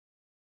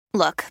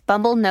Look,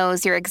 Bumble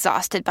knows you're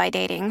exhausted by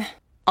dating.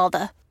 All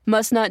the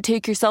must not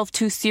take yourself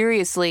too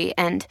seriously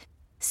and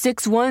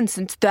 6'1"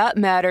 since that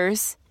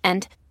matters.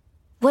 And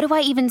what do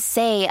I even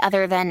say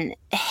other than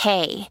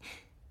hey?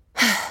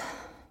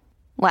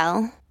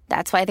 Well,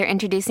 that's why they're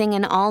introducing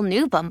an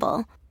all-new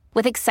Bumble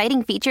with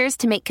exciting features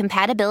to make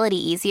compatibility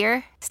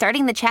easier,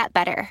 starting the chat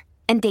better,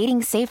 and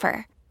dating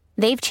safer.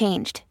 They've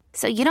changed,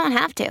 so you don't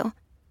have to.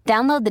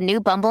 Download the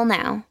new Bumble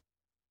now.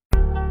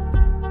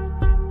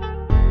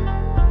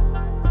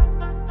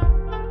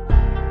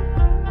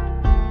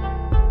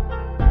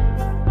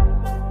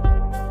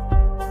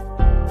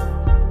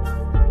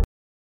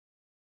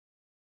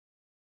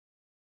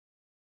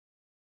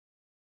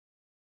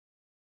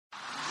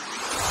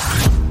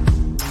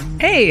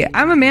 Hey,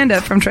 I'm Amanda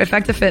from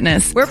Trifecta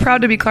Fitness. We're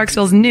proud to be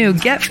Clarksville's new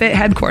Get Fit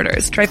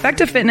headquarters.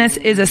 Trifecta Fitness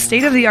is a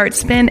state-of-the-art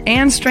spin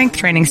and strength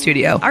training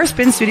studio. Our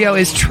spin studio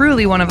is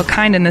truly one of a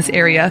kind in this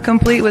area,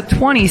 complete with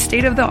 20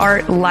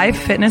 state-of-the-art live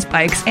fitness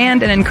bikes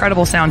and an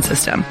incredible sound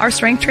system. Our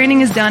strength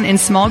training is done in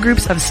small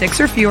groups of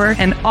 6 or fewer,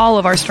 and all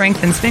of our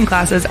strength and spin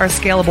classes are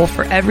scalable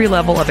for every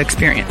level of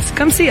experience.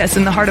 Come see us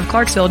in the heart of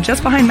Clarksville,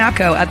 just behind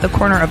MAPCO at the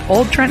corner of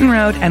Old Trenton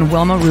Road and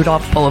Wilma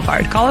Rudolph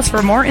Boulevard. Call us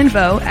for more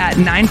info at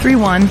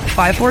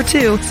 931-542-6265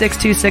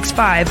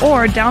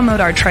 or download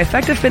our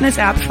Trifecta Fitness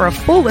app for a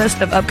full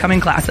list of upcoming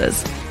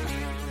classes.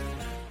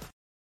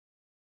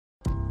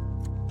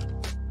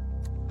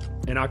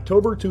 In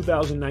October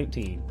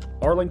 2019,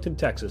 Arlington,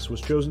 Texas was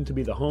chosen to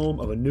be the home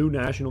of a new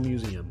national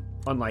museum,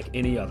 unlike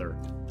any other.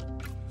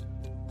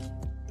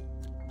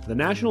 The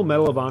National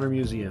Medal of Honor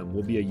Museum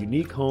will be a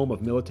unique home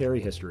of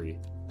military history.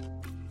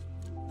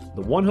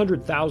 The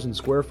 100,000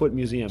 square foot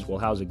museum will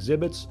house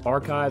exhibits,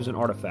 archives, and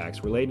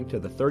artifacts relating to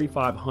the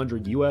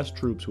 3,500 U.S.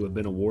 troops who have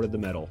been awarded the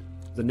medal,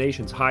 the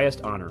nation's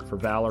highest honor for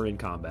valor in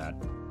combat.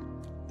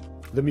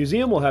 The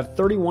museum will have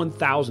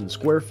 31,000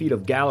 square feet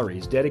of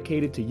galleries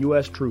dedicated to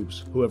U.S.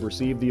 troops who have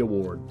received the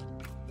award.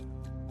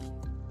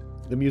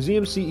 The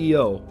museum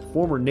CEO,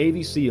 former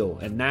Navy SEAL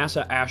and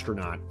NASA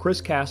astronaut Chris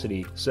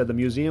Cassidy, said the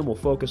museum will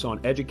focus on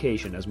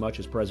education as much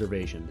as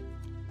preservation.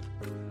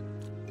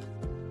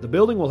 The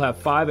building will have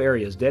 5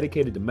 areas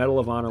dedicated to Medal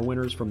of Honor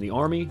winners from the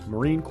Army,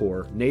 Marine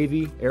Corps,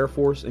 Navy, Air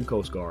Force, and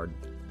Coast Guard.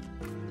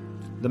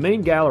 The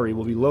main gallery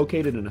will be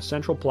located in a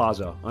central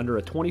plaza under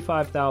a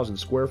 25,000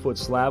 square foot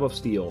slab of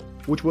steel,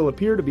 which will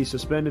appear to be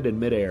suspended in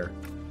midair.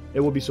 It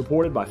will be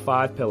supported by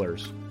 5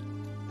 pillars.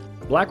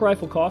 Black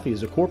Rifle Coffee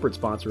is a corporate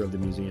sponsor of the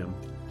museum,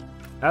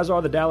 as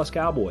are the Dallas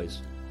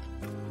Cowboys.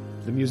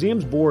 The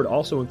museum's board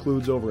also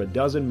includes over a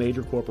dozen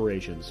major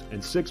corporations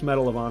and 6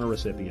 Medal of Honor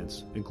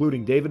recipients,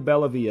 including David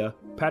Bellavia,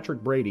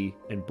 Patrick Brady,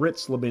 and Britt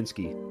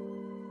Slabinski.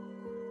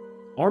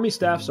 Army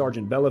Staff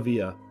Sergeant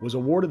Bellavia was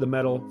awarded the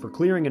medal for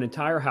clearing an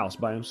entire house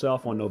by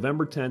himself on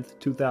November 10,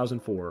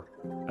 2004,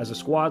 as a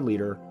squad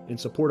leader in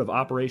support of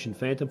Operation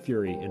Phantom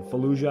Fury in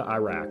Fallujah,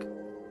 Iraq.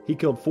 He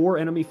killed 4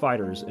 enemy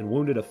fighters and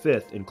wounded a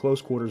 5th in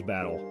close quarters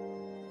battle.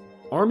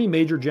 Army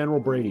Major General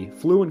Brady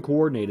flew and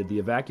coordinated the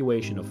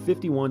evacuation of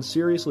 51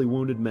 seriously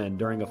wounded men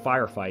during a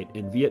firefight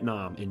in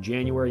Vietnam in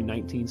January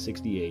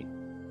 1968.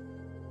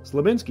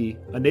 Slabinski,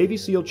 a Navy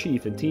SEAL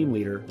chief and team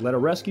leader, led a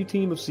rescue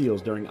team of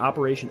SEALs during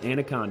Operation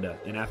Anaconda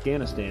in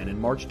Afghanistan in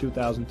March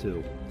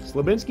 2002.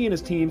 Slabinski and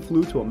his team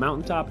flew to a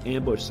mountaintop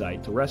ambush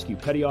site to rescue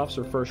Petty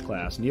Officer First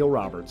Class Neil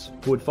Roberts,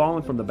 who had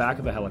fallen from the back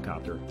of a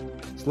helicopter.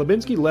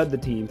 Slabinski led the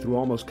team through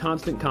almost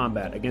constant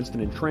combat against an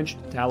entrenched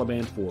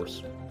Taliban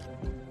force.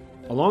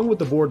 Along with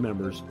the board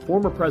members,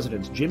 former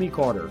presidents Jimmy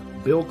Carter,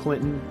 Bill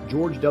Clinton,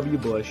 George W.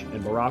 Bush,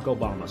 and Barack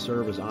Obama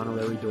serve as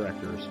honorary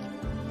directors.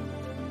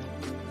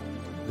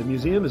 The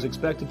museum is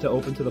expected to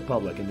open to the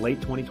public in late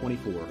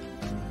 2024.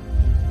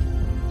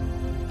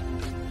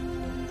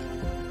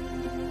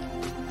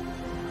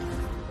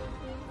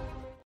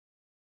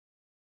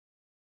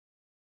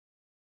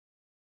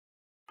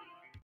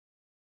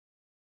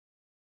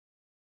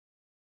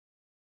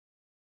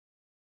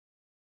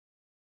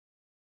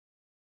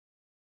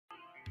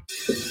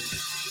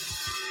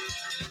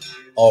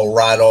 All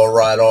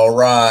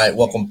right.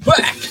 Welcome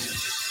back.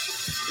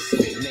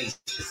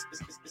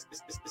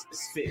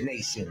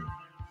 MisFitNation.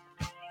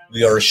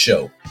 We are a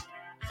show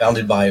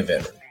founded by a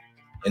veteran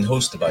and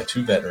hosted by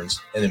 2 veterans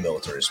and a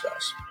military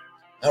spouse.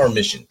 Our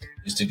mission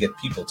is to get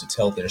people to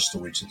tell their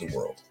story to the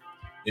world.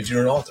 If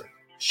you're an author,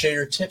 share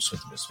your tips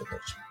with the MisFit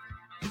Nation.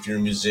 If you're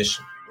a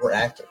musician or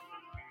actor,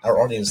 our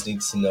audience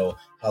needs to know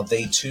how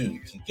they too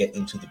can get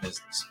into the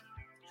business.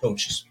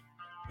 Coaches,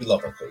 we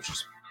love our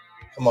coaches.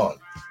 Come on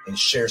and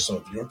share some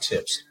of your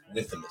tips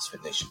with the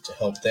MisFit Nation to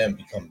help them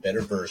become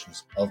better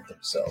versions of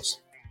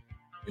themselves.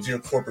 If you're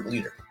a corporate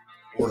leader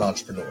or an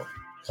entrepreneur,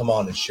 come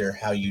on and share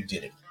how you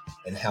did it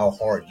and how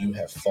hard you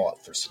have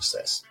fought for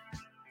success.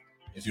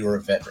 If you're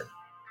a veteran,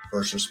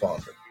 first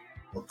responder,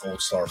 or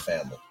Gold Star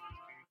family,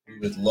 we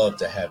would love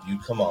to have you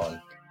come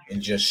on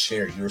and just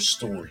share your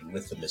story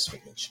with the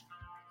MisFit Nation.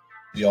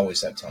 We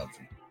always have time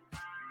for you.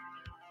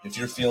 If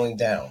you're feeling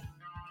down,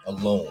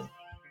 alone,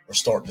 or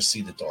starting to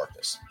see the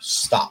darkness,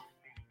 stop.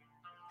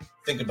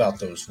 Think about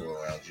those who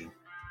are around you.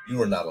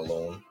 You are not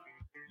alone.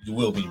 You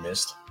will be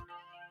missed.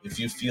 If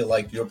you feel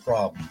like your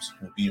problems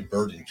will be a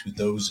burden to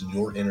those in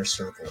your inner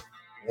circle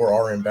or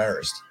are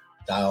embarrassed,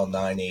 dial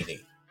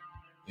 988.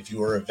 If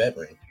you are a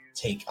veteran,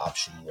 take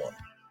option 1.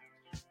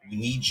 We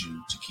need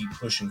you to keep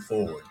pushing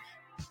forward.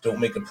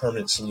 Don't make a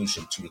permanent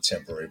solution to a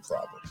temporary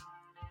problem.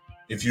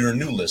 If you're a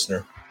new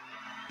listener,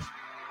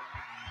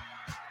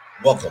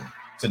 welcome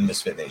to the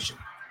Misfit Nation.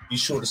 Be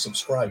sure to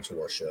subscribe to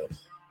our show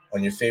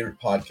on your favorite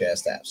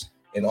podcast apps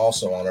and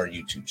also on our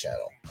YouTube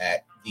channel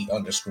at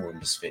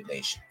 @_Misfit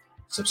Nation.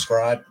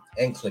 Subscribe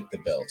and click the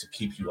bell to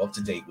keep you up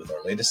to date with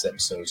our latest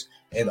episodes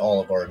and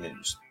all of our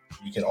news.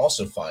 You can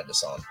also find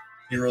us on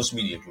Heroes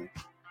Media Group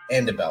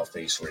and About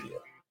Face Radio.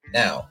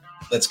 Now,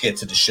 let's get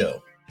to the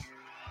show.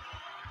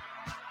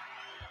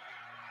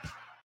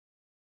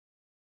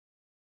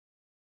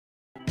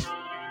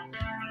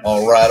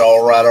 All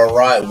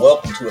right.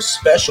 Welcome to a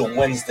special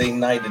Wednesday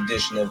night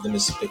edition of the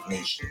Misfit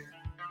Nation.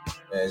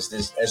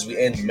 As we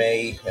end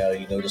May,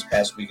 this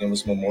past weekend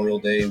was Memorial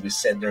Day. We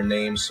said their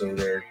names so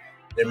their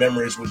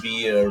memories would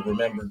be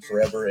remembered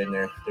forever and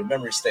their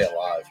memories stay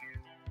alive.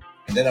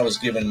 And then I was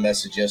given a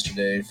message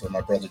yesterday from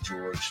my brother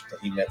George that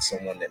he met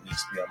someone that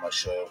needs to be on my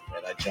show,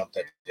 and I jumped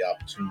at the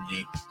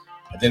opportunity.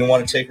 I didn't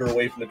want to take her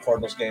away from the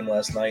Cardinals game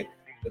last night,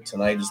 but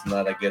tonight is the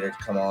night I get her to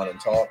come on and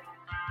talk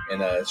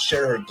and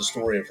share the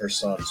story of her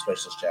son,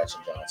 Specialist Jackson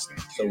Johnson.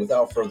 So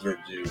without further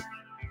ado,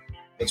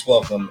 let's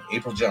welcome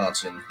April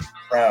Johnson,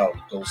 proud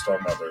Gold Star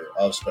mother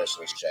of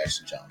Specialist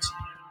Jackson Johnson.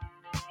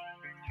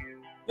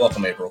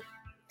 Welcome, April.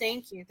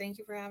 Thank you. Thank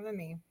you for having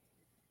me.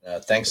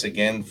 Thanks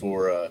again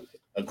for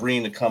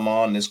agreeing to come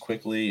on this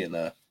quickly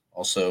and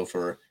also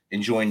for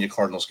enjoying your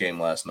Cardinals game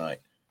last night.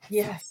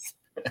 Yes.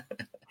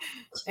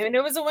 And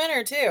it was a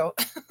winner too.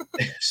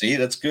 See,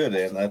 that's good,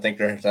 and I think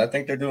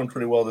they're doing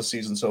pretty well this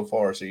season so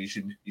far. So you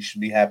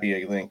should be happy.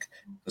 I think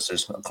because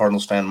there's a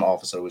Cardinals fan in my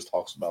office that always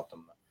talks about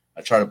them.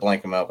 I try to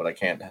blank them out, but I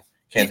can't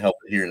help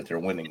but hear that they're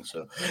winning.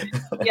 So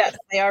yes,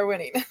 they are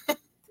winning.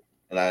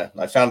 And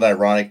I found it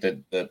ironic that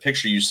the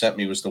picture you sent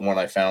me was the one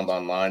I found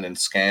online and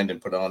scanned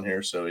and put on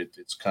here. So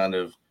it's kind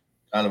of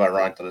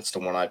ironic that it's the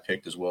one I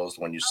picked as well as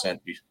the one you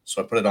sent me.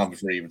 So I put it on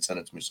before you even sent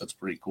it to me. So that's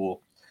pretty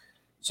cool.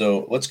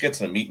 So let's get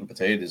to the meat and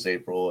potatoes,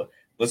 April.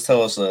 Let's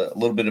tell us a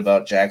little bit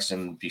about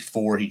Jackson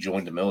before he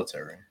joined the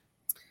military.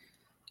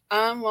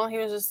 Well, he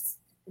was just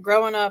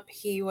growing up.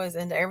 He was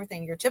into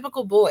everything. Your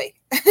typical boy.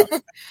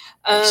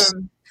 I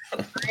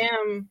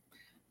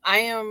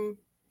am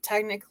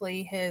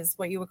technically his,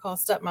 what you would call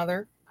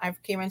stepmother. I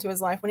came into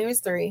his life when he was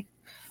 3,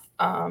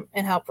 and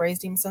helped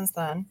raise him since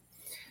then.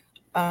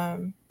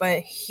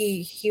 But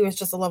he was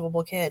just a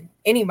lovable kid.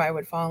 Anybody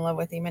would fall in love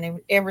with him, and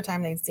every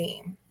time they'd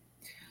see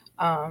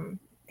him.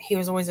 He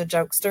was always a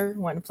jokester,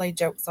 wanted to play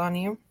jokes on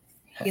you.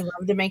 He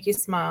loved to make you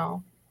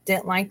smile,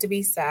 didn't like to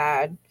be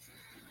sad.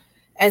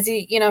 As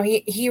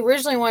he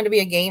originally wanted to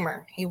be a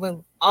gamer. He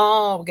would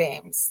all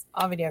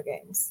video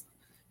games.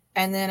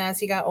 And then as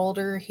he got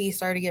older, he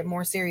started to get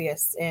more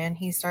serious and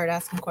he started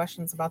asking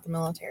questions about the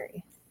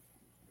military.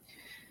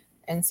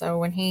 And so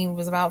when he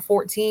was about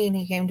 14,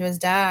 he came to his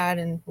dad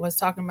and was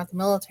talking about the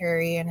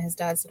military. And his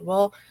dad said,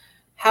 well,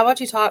 how about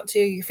you talk to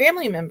your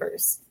family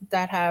members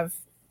that have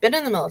been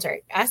in the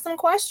military? Ask them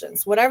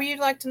questions, whatever you'd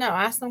like to know.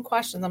 Ask them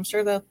questions. I'm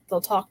sure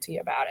they'll talk to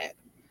you about it,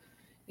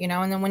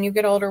 and then when you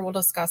get older, we'll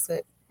discuss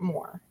it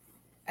more.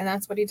 And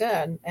that's what he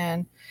did.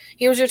 And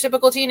he was your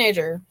typical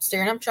teenager,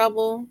 stirring up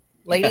trouble,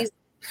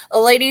 a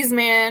ladies'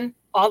 man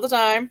all the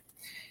time.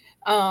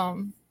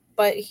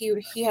 But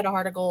he had a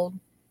heart of gold,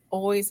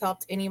 always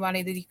helped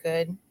anybody that he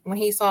could. When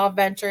he saw a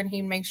veteran,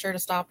 he'd make sure to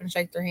stop and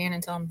shake their hand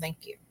and tell them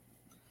thank you.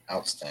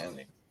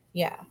 Outstanding.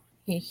 Yeah.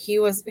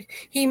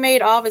 He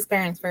made all of his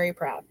parents very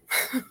proud.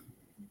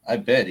 I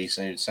bet.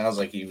 It sounds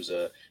like he was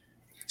a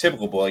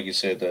typical boy, like you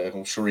said.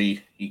 I'm sure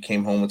he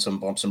came home with some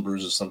bumps and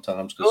bruises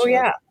sometimes. Oh,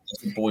 yeah.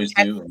 That's what boys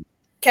do.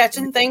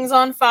 Catching things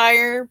on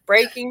fire,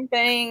 breaking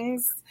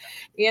things,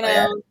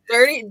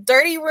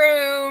 dirty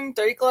room,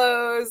 dirty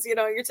clothes,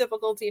 your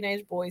typical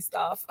teenage boy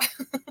stuff.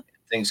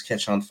 Things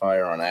catch on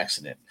fire on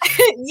accident.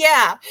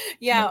 Yeah.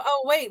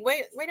 Oh, wait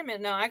a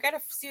minute. No, I got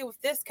to see if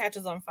this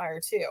catches on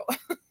fire too.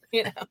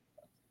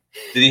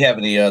 Did he have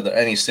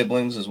any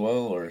siblings as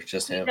well, or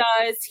just him? He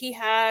does. He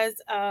has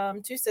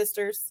 2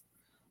 sisters.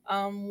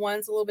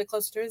 One's a little bit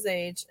closer to his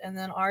age, and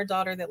then our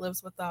daughter that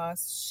lives with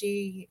us,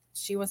 she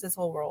was his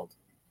whole world.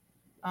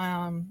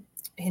 And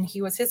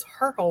he was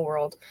her whole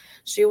world.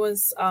 She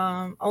was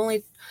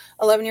only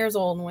 11 years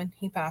old when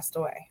he passed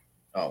away.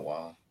 Oh,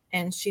 wow.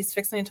 And she's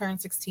fixing to turn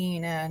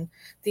 16, and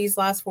these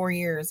last 4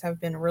 years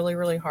have been really,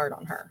 really hard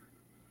on her.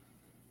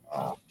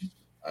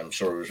 I'm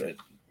sure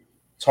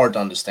it's hard to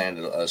understand,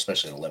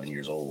 especially at 11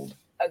 years old.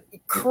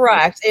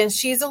 Correct. And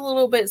she's a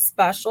little bit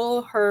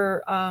special.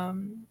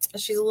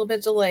 She's a little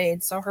bit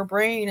delayed. So her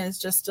brain is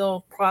just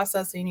still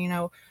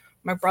processing,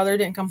 my brother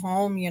didn't come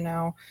home,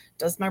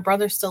 does my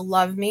brother still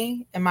love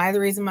me? Am I the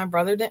reason my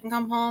brother didn't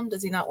come home?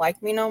 Does he not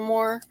like me no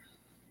more?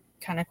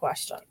 Kind of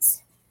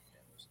questions.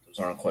 Those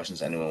aren't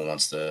questions anyone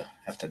wants to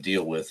have to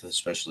deal with,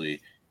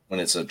 especially when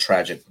it's a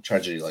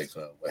tragedy like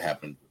what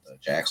happened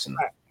with Jackson.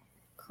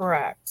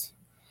 Correct.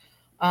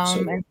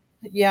 So, And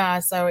yeah,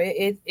 so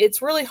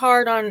it's really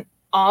hard on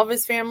all of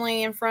his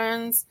family and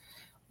friends,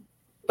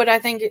 but I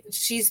think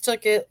she's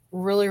took it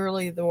really,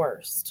 really the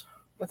worst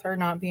with her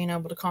not being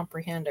able to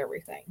comprehend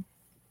everything.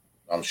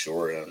 I'm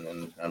sure,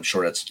 and I'm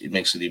sure it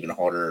makes it even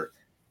harder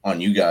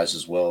on you guys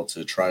as well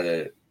to try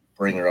to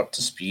bring her up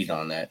to speed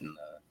on that, and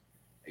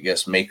I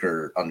guess make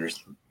her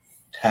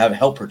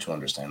help her to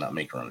understand, not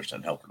make her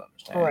understand, help her to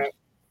understand.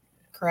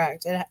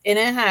 Correct. And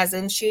it has,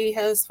 and she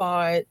has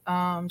fought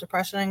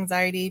depression,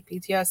 anxiety,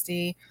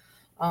 PTSD.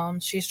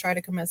 She's tried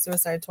to commit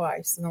suicide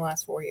twice in the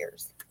last 4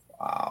 years.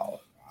 Wow.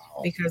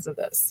 Because of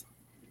this.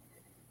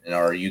 And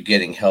are you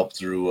getting help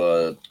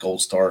through Gold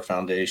Star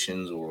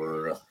Foundations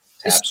or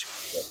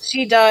TAPS?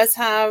 She does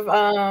have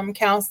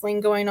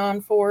counseling going on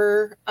for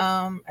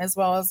her, as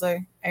well as a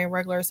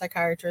regular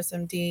psychiatrist,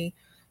 MD,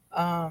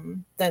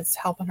 that's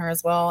helping her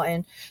as well.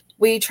 And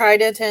we try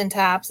to attend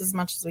TAPS as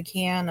much as we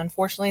can.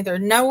 Unfortunately, they're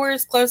nowhere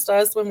as close to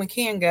us when we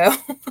can go.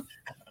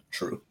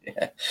 True.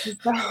 Yeah.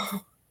 So,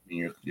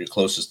 Your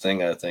closest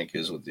thing, I think,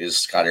 is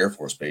Scott Air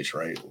Force Base,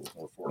 right?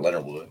 Or Fort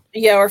Leonard Wood.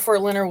 yeah, or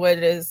Fort Leonard Wood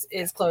is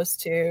close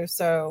too.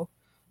 So,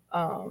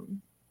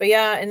 but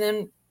yeah, and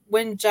then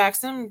when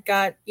Jackson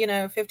got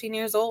 15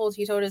 years old,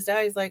 he told his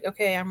dad, he's like,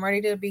 "Okay, I'm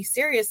ready to be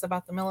serious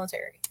about the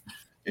military."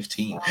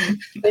 15.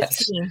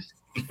 15.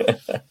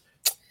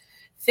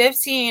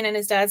 15, and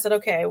his dad said,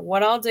 "Okay,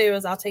 what I'll do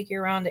is I'll take you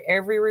around to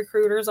every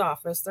recruiter's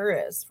office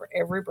there is for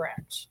every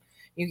branch.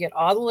 You get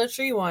all the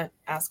literature you want,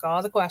 ask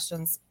all the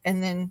questions,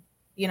 and then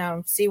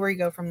see where you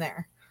go from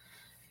there."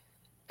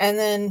 And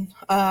then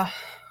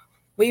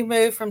we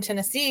moved from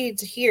Tennessee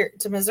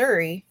to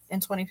Missouri in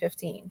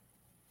 2015.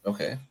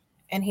 Okay.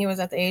 And he was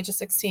at the age of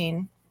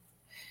 16.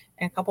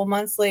 And a couple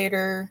months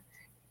later,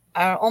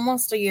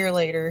 almost a year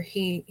later,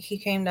 he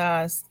came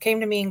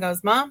to me and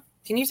goes, "Mom,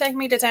 can you take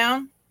me to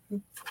town?"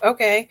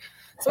 Okay.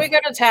 So we go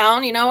to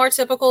town, our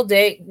typical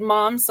date,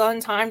 mom, son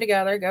time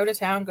together, go to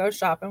town, go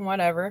shopping,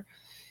 whatever.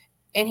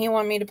 And he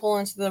wanted me to pull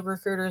into the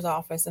recruiter's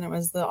office, and it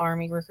was the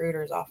Army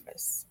recruiter's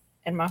office.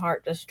 And my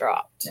heart just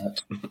dropped.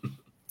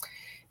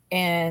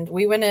 And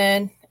we went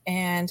in,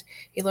 and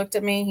he looked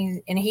at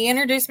me, and he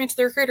introduced me to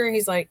the recruiter.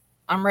 He's like,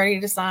 "I'm ready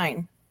to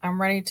sign.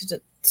 I'm ready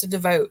to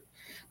devote."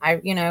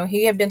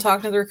 He had been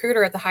talking to the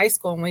recruiter at the high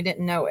school, and we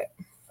didn't know it.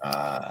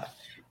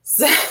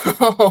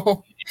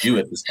 So you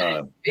at this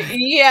time.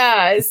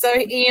 Yeah. So,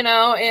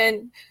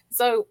 and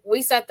so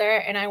we sat there,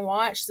 and I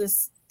watched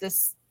this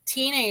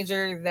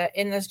teenager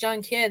this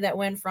young kid that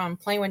went from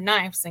playing with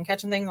knives and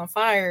catching things on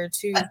fire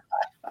to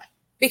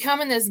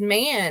becoming this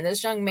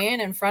young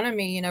man in front of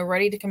me,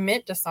 ready to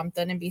commit to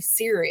something and be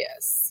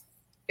serious.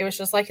 It was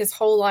just like his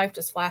whole life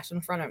just flashed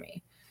in front of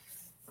me.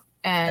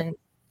 And,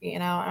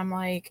 I'm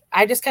like,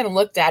 I just kind of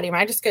looked at him.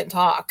 I just couldn't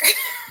talk.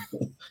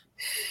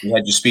 You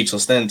had you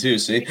speechless then too,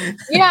 see?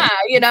 Yeah,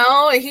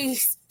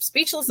 he's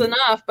speechless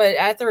enough, but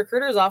at the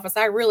recruiter's office,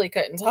 I really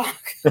couldn't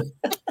talk.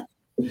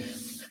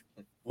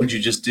 What'd you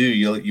just do?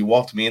 You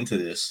walked me into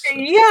this.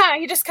 Yeah,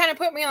 he just kind of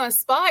put me on the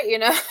spot,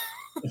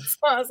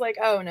 So I was like,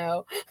 oh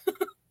no.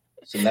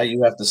 So now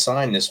you have to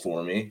sign this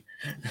for me.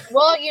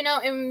 Well,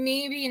 and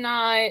maybe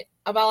not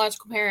a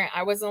biological parent,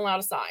 I wasn't allowed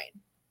to sign.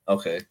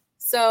 Okay.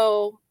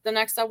 So the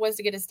next step was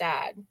to get his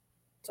dad.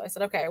 So I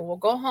said, okay, we'll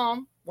go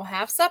home, we'll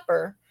have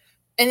supper,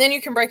 and then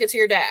you can break it to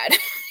your dad.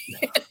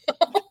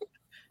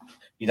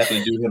 You're not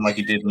going to do him like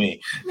you did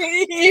me.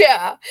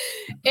 Yeah.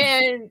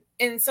 And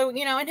so, and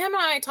him and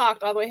I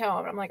talked all the way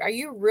home. I'm like, are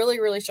you really,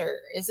 really sure?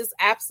 Is this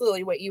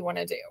absolutely what you want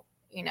to do?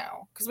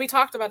 Because we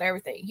talked about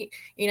everything.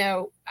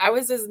 I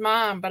was his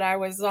mom, but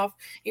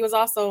he was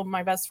also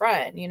my best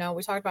friend.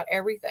 We talked about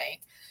everything.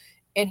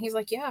 And he's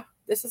like, yeah,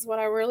 this is what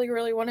I really,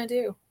 really want to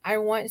do. I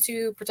want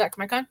to protect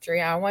my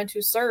country. I want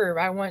to serve.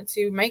 I want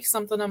to make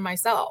something of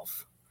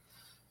myself.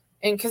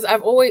 And because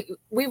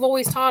we've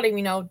always taught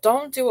him,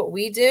 don't do what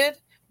we did.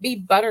 Be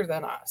better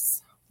than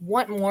us.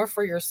 Want more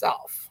for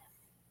yourself.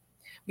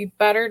 Be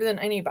better than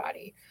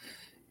anybody.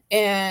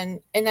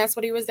 And that's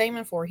what he was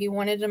aiming for. He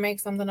wanted to make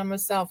something of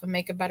himself and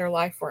make a better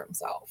life for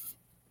himself.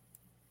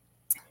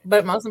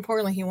 But most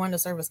importantly, he wanted to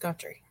serve his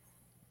country.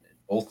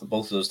 Both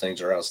of those things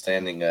are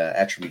outstanding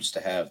attributes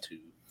to have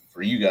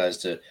for you guys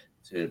to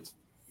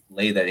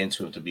lay that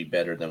into him to be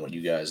better than what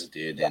you guys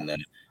did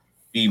and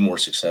be more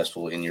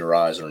successful in your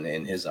eyes or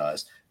in his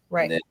eyes.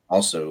 Right. And then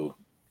also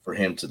for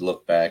him to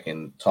look back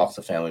and talk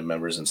to family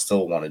members and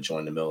still want to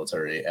join the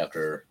military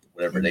after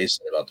whatever they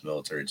said about the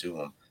military to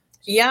him.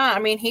 Yeah, I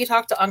mean, he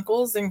talked to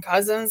uncles and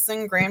cousins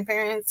and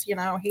grandparents.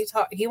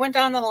 He went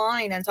down the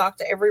line and talked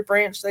to every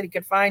branch that he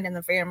could find in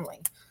the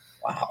family.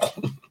 Wow.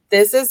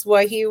 This is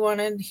what he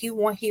wanted. He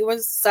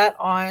was set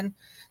on,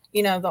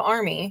 the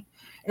Army.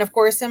 And of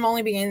course, him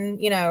only being,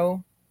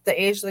 the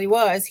age that he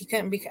was, he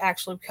couldn't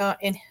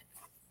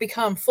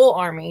become full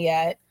Army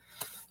yet.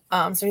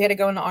 So he had to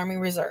go into Army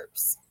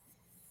Reserves.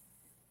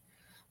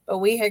 But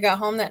we had got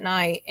home that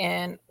night,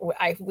 and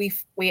we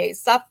ate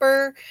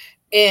supper,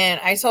 and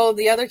I told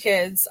the other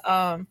kids,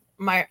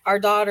 our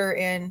daughter,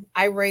 and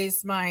I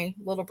raised my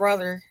little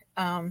brother.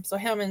 So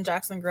him and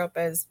Jackson grew up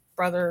as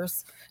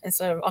brothers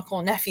instead of uncle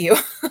and nephew.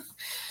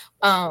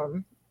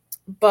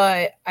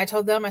 But I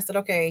told them, I said,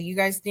 okay, you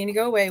guys need to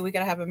go away. We got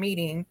to have a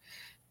meeting.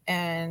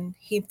 And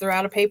he threw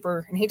out a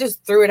paper and he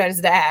just threw it at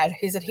his dad.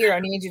 He said, here, I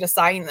need you to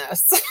sign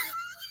this.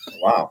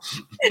 Wow.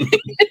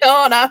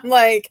 And I'm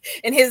like,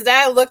 and his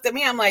dad looked at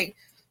me. I'm like,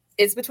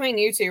 it's between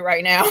you two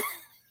right now.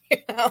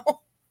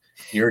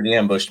 You already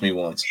ambushed me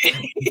once.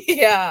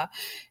 Yeah.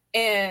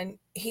 And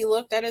he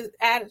looked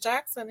at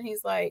Jackson and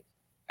he's like,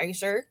 are you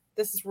sure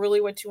this is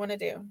really what you want to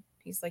do?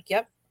 He's like,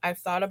 yep, I've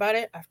thought about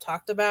it. I've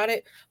talked about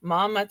it.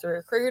 Mom met the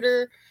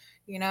recruiter,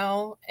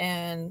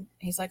 and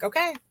he's like,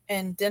 okay.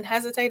 And didn't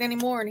hesitate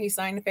anymore. And he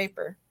signed the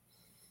paper,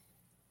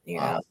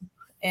 Wow.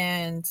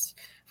 And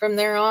from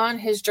there on,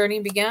 his journey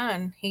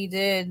began. He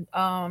did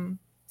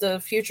the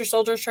future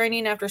soldiers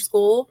training after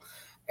school,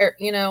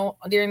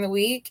 during the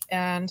week,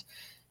 and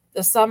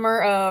the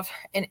summer of,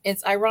 and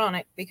it's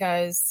ironic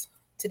because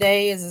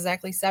today is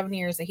exactly 7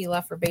 years that he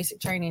left for basic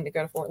training to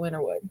go to Fort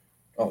Leonard Wood.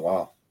 Oh,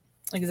 wow.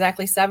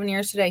 Exactly 7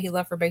 years today he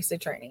left for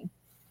basic training.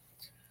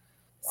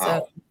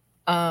 Wow.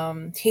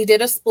 So he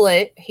did a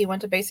split. He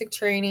went to basic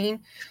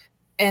training,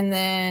 and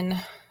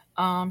then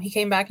he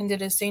came back and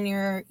did his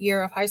senior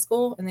year of high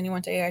school, and then he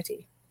went to AIT.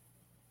 Did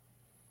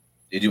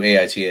you do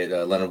AIT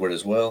at Leonard Wood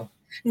as well?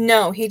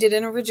 No, he did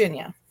it in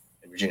Virginia.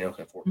 In Virginia,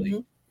 okay, Fort Lee. Mm-hmm.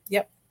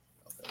 Yep.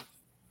 Okay.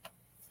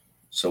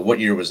 So what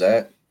year was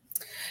that?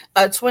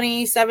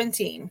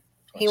 2017.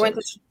 He went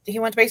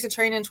to basic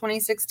training in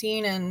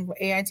 2016 and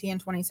AIT in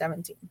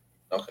 2017.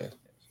 Okay.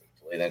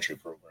 Delayed entry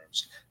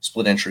programs.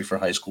 Split entry for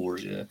high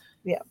schoolers, yeah.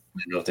 Yeah. I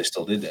didn't know if they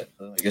still did that.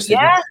 I guess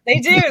they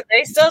do.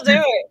 They still do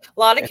it. A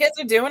lot of kids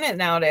are doing it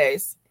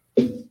nowadays.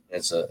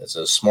 It's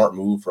a smart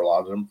move for a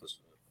lot of them because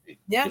it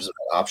gives them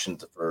an option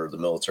for the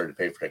military to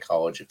pay for their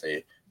college if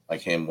they,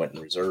 like him, went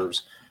in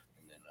reserves.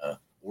 And then,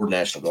 or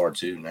National Guard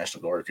too.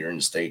 National Guard, if you're in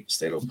the state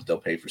they'll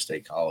pay for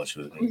state college.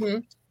 So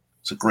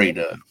it's a great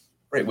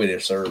way to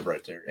serve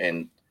right there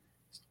and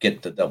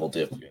get the double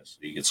dip. Yes,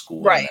 so you get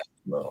school right. And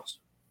well.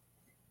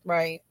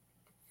 Right.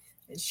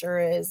 It sure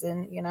is.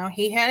 And,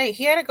 he had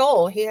a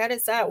goal. He had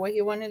it set what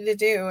he wanted to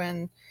do.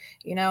 And,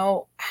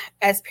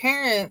 as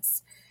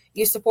parents,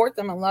 you support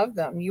them and love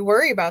them. You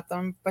worry about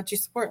them, but you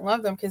support and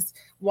love them, because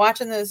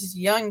watching this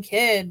young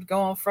kid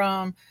going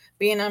from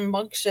being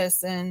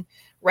rambunctious and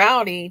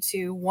rowdy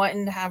to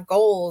wanting to have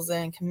goals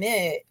and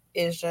commit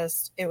it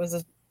was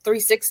a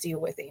 360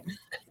 with him.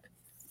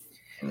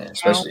 And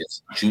especially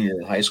it's junior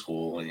in high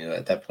school. And,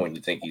 at that point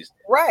you think he's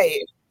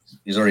right.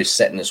 He's already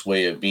set in this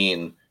way of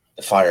being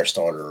the fire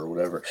starter or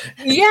whatever.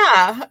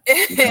 Yeah.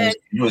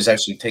 He was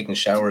actually taking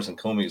showers and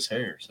combing his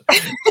hair. So.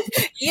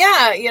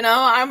 Yeah.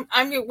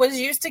 I was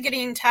used to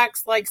getting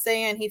texts like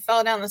saying he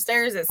fell down the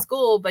stairs at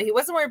school, but he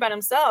wasn't worried about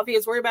himself. He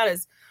was worried about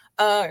his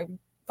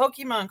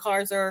Pokemon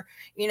cards or,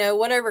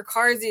 whatever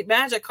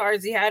magic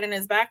cards he had in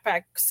his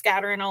backpack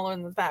scattering all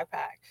over the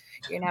backpack,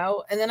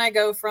 and then I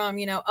go from,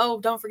 oh,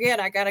 don't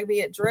forget, I got to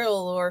be at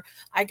drill, or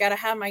I got to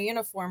have my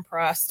uniform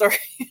pressed, or,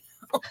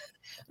 and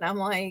I'm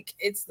like,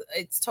 it's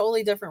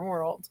totally different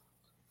world.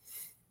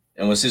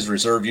 And was his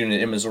reserve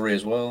unit in Missouri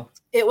as well?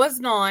 It was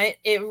not.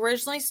 It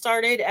originally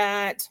started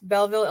at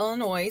Belleville,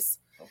 Illinois,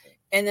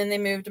 and then they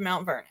moved to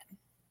Mount Vernon.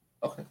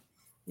 Okay.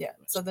 Yeah.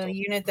 So the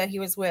unit that he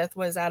was with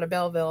was out of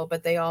Belleville,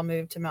 but they all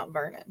moved to Mount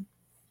Vernon.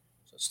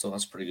 So still,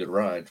 that's a pretty good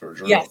ride for a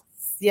drill.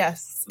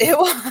 Yes, it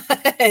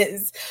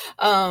was.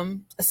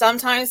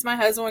 Sometimes my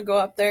husband would go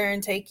up there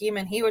and take him,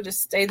 and he would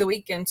just stay the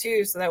weekend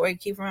too, so that way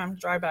keep him having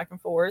to drive back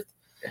and forth.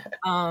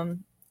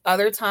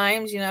 Other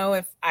times,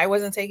 if I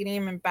wasn't taking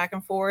him back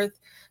and forth,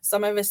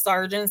 some of his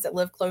sergeants that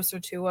lived closer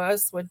to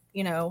us would,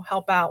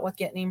 help out with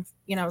getting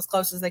him, as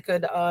close as they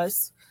could to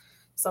us.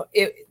 So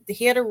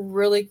he had a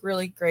really,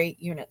 really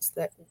great units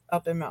that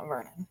up in Mount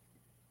Vernon.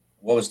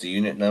 What was the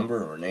unit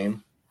number or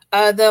name?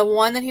 The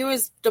one that he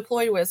was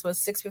deployed with was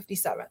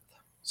 657th.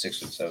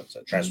 657th,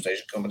 so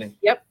transportation company?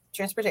 Yep,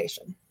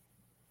 transportation.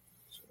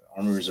 So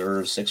Army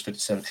Reserve,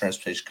 657th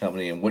Transportation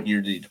Company. And what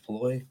year did he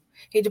deploy?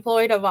 He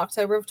deployed of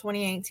October of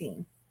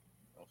 2018.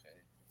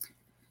 Okay.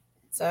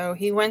 So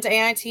he went to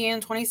AIT in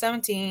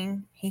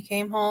 2017. He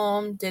came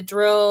home, did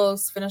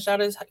drills, finished out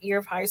his year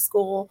of high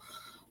school,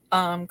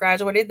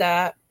 graduated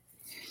that,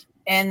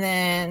 and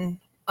then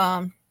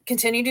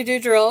continued to do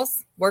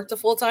drills, worked a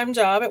full-time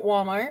job at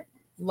Walmart,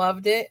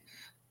 loved it.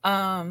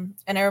 And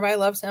everybody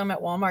loves him at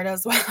Walmart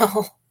as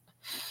well.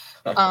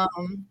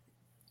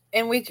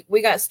 And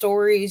we got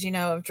stories,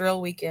 of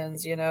drill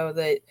weekends,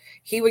 that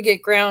he would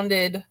get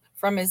grounded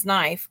from his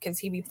knife because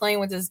he'd be playing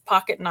with his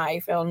pocket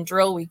knife on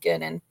drill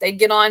weekend, and they'd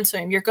get on to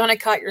him. You're going to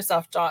cut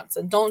yourself,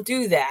 Johnson. Don't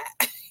do that.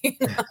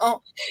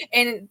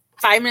 And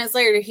 5 minutes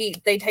later,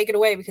 they take it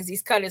away because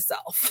he's cut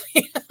himself.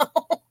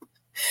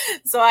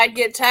 So I'd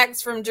get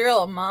texts from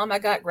drill, Mom, I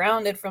got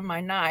grounded from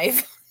my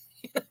knife.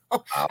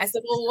 I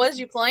said, well, was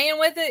you playing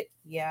with it?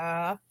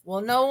 Yeah.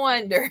 Well, no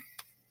wonder.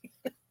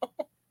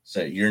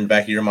 So you're in the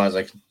back of your mind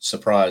like,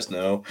 surprised,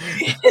 no?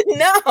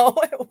 No,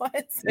 it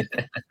wasn't.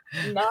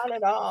 Not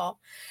at all.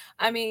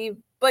 I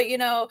mean, but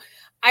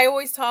I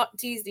always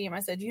teased him. I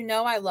said,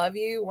 I love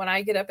you when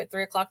I get up at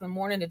 3:00 in the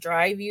morning to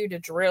drive you to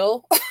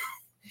drill,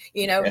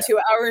 2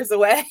 hours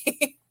away.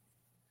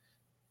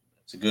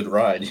 It's a good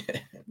ride.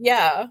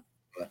 Yeah.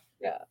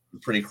 Yeah.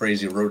 Pretty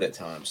crazy road at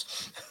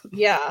times.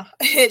 Yeah,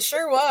 it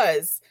sure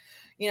was.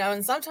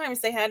 And sometimes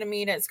they had to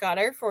meet at Scott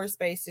Air Force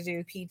Base to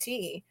do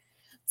PT.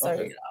 So,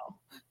 Okay.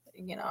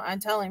 I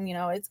tell him,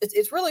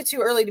 it's really too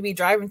early to be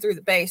driving through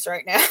the base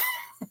right now.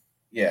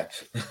 Yeah.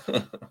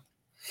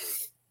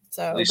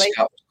 So at least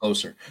Scott was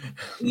closer.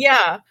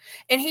 Yeah.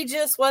 And he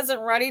just wasn't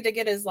ready to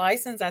get his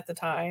license at the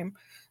time.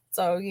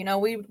 So,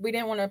 we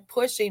didn't want to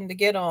push him to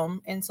get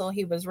him until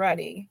he was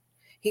ready.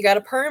 He got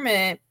a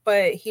permit,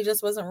 but he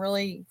just wasn't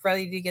really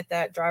ready to get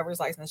that driver's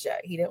license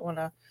yet. He didn't want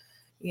to,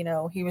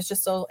 he was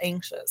just so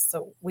anxious.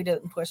 So we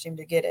didn't push him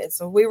to get it.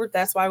 So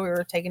that's why we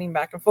were taking him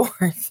back and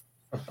forth.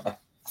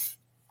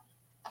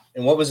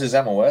 And what was his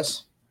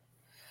MOS?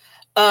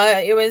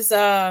 It was,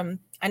 I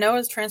know it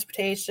was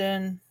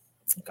transportation.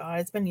 God,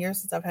 it's been years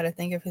since I've had to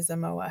think of his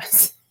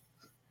MOS.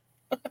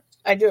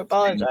 I do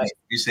apologize.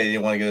 You say he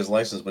didn't want to get his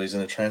license, but he's in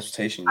a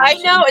transportation. I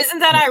know. Isn't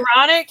that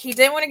ironic? He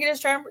didn't want to get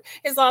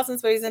his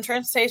license, but he's in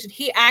transportation.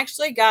 He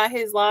actually got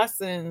his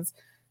license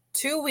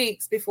 2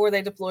 weeks before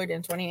they deployed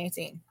in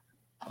 2018.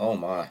 Oh,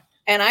 my.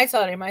 And I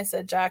told him, I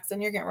said,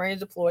 Jackson, you're getting ready to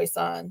deploy,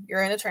 son.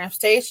 You're in a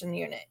transportation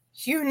unit.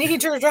 You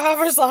need your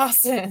driver's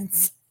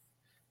license.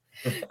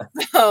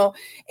 So,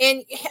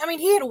 and I mean,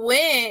 he had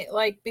went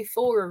like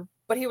before,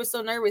 but he was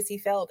so nervous he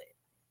failed it.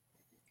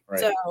 Right.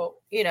 So,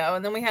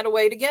 and then we had to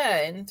wait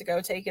again to go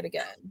take it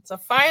again. So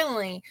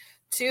finally,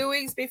 2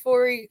 weeks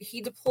before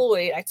he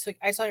deployed, I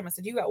told him, I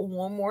said, you got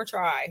one more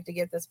try to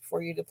get this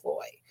before you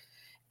deploy.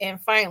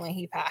 And finally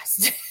he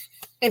passed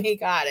and he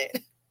got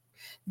it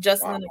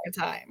just in the nick of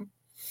time.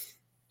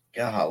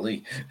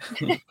 Golly.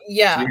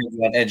 Yeah.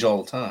 You're on edge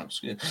all the time.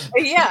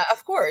 Yeah,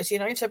 of course.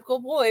 Your typical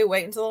boy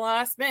waiting until the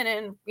last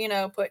minute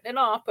and, putting it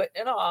off.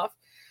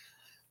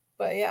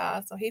 But yeah,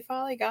 so he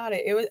finally got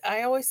it.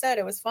 I always said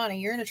it was funny.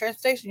 You're in a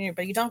transportation unit,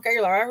 but you don't get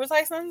your driver's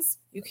license.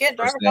 You can't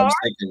drive a car.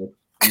 You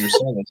were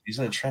saying he's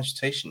in a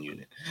transportation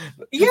unit.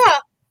 Yeah,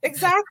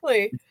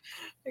 exactly.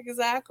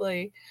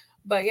 Exactly.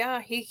 But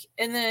yeah,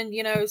 and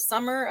then,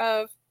 summer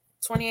of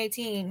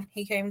 2018,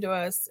 he came to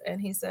us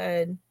and he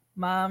said,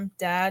 Mom,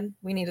 Dad,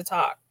 we need to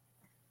talk.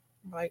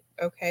 I'm like,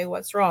 okay,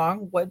 what's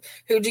wrong?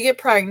 Who'd you get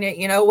pregnant?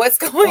 What's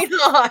going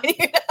on?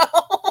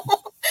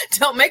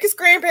 Don't make us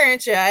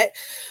grandparents yet.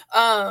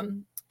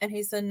 And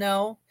he said,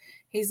 no.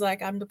 He's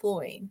like, I'm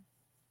deploying.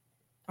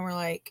 And we're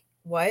like,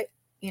 what?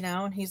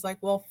 And he's like,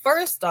 well,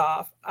 first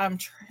off, I'm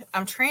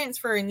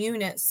transferring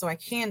units so I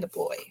can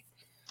deploy.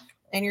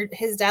 And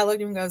his dad looked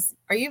at him and goes,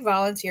 are you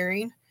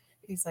volunteering?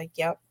 He's like,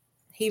 yep.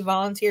 He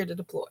volunteered to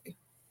deploy.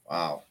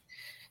 Wow.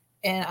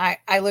 And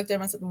I looked at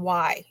him and said,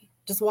 why?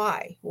 Just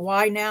why?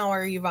 Why now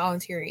are you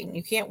volunteering?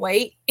 You can't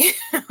wait,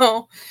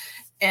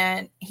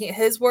 And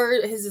his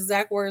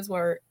exact words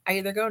were, I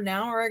either go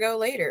now or I go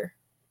later.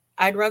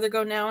 I'd rather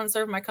go now and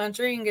serve my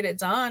country and get it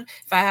done.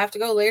 If I have to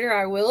go later,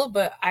 I will,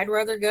 but I'd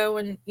rather go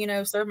and,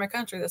 serve my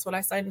country. That's what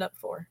I signed up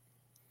for.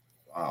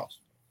 Wow.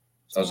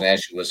 So I was going to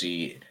ask you, was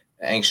he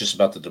anxious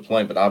about the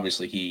deployment? But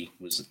obviously he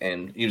was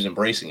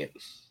embracing it.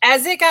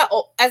 As it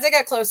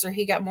got closer,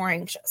 he got more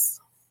anxious.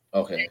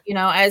 Okay.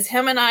 As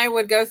him and I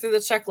would go through the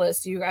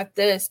checklist, you got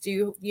this,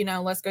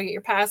 let's go get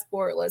your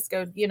passport. Let's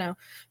go,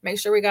 make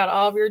sure we got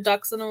all of your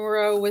ducks in a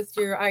row with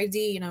your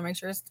ID, make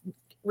sure it's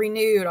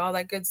renewed, all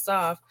that good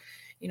stuff.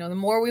 The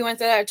more we went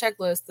through that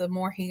checklist, the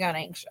more he got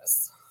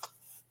anxious.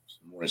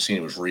 The more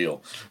it was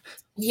real.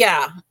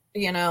 Yeah.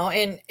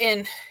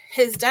 And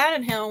his dad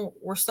and him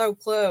were so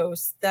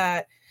close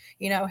that,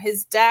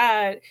 his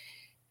dad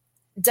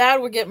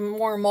would get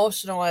more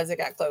emotional as it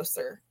got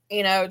closer,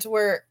 to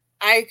where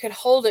I could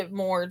hold it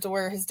more to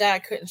where his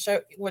dad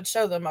would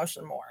show the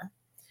emotion more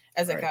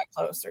as it got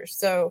closer.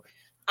 So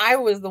I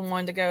was the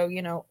one to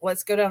go,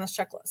 let's go down this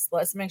checklist.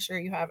 Let's make sure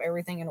you have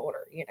everything in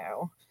order.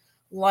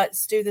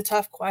 Let's do the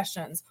tough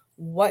questions.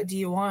 What do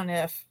you want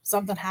if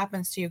something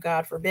happens to you,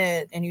 God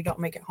forbid, and you don't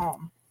make it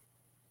home?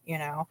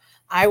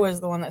 I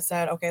was the one that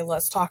said, okay,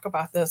 let's talk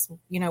about this.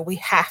 We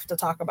have to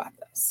talk about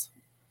this.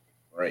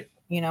 Right.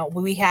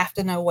 We have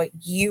to know what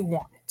you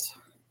want.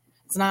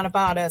 It's not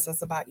about us.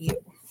 It's about you.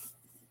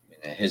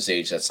 At his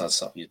age, that's not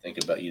something you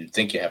think about. You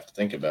think you have to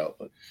think about,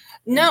 but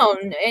no,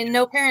 and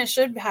no parent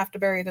should have to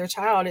bury their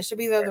child. It should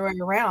be the other way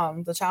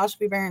around. The child should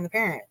be burying the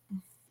parent.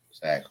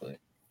 Exactly.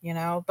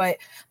 But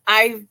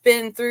I've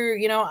been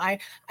through,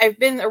 I've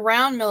been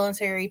around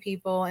military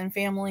people and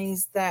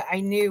families that I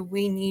knew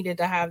we needed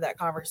to have that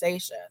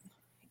conversation,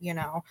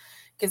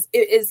 because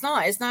it's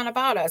not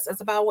about us.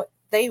 It's about what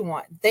they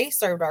want. They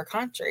served our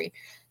country.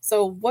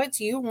 So what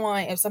do you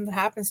want if something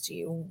happens to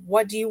you?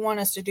 What do you want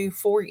us to do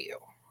for you?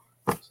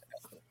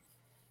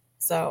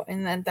 So,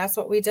 and then that's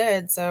what we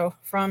did. So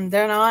from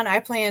then on, I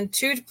planned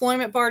 2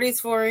 deployment parties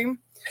for him.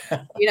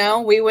 You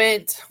know, we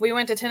went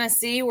to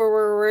Tennessee, where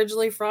we're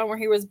originally from, where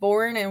he was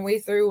born, and we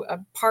threw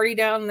a party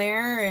down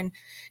there, and,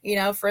 you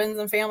know, friends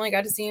and family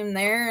got to see him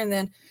there. And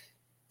then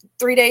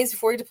 3 days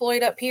before he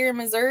deployed up here in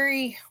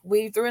Missouri,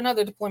 we threw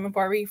another deployment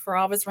party for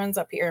all of his friends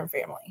up here and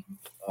family.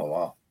 Oh,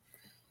 wow.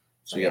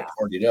 So you Yeah. got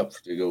partied up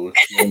to go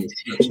on the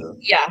trip, so.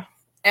 Yeah.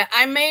 And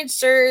I made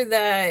sure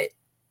that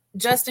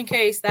just in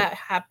case that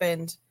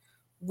happened,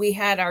 we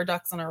had our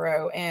ducks in a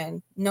row,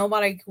 and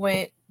nobody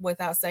went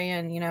without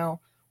saying, you know,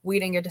 we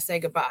didn't get to say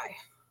goodbye.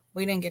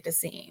 We didn't get to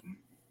see him.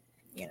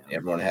 You know,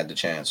 Everyone had the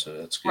chance, so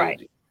that's good.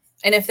 right.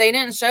 And if they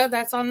didn't show,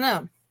 that's on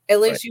them. At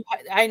least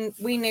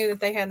we knew that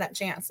they had that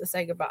chance to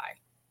say goodbye.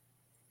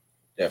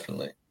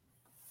 Definitely.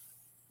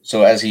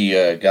 So as he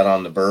got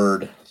on the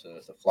bird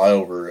to fly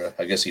over,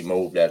 I guess he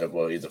moved out of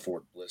either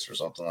Fort Bliss or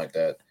something like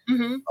that.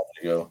 Mm-hmm.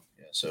 Ago.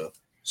 Yeah. So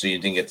you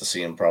didn't get to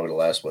see him probably the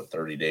last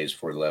 30 days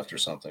before he left or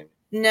something.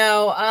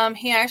 No.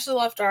 He actually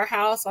left our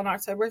house on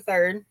October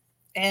 3rd,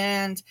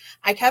 and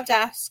I kept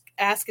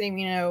asking him,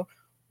 you know,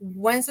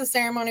 when's the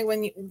ceremony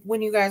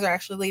when you guys are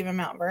actually leaving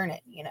Mount Vernon?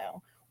 You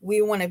know,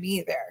 we want to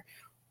be there.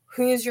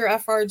 Who's your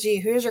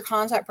FRG? Who's your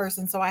contact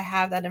person? So I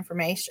have that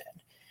information.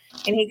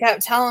 And he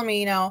kept telling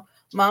me, you know,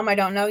 Mom, I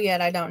don't know yet.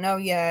 I don't know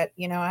yet.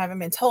 You know, I haven't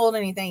been told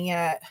anything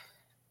yet.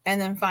 And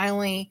then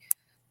finally,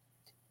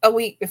 a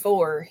week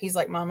before, he's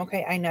like, Mom,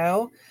 okay, I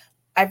know.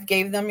 I've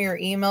gave them your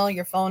email,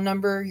 your phone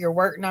number, your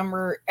work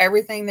number,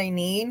 everything they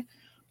need.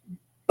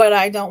 But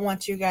I don't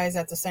want you guys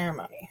at the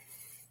ceremony.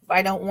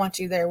 I don't want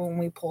you there when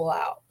we pull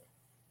out.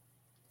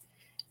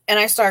 And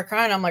I started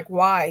crying. I'm like,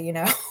 why? You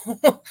know,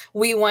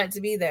 we want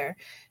to be there.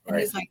 And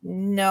he's like,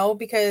 no,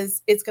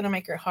 because it's going to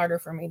make it harder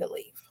for me to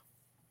leave.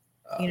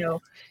 You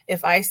know,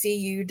 if I see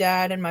you,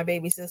 Dad, and my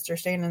baby sister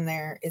standing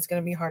there, it's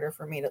going to be harder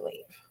for me to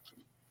leave.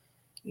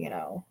 You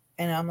know,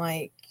 and I'm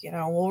like, you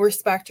know, we'll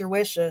respect your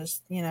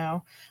wishes. You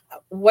know,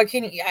 what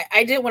can you,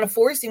 I didn't want to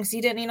force him because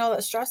he didn't need all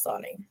that stress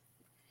on him.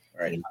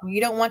 Right. You know,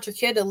 you don't want your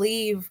kid to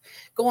leave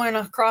going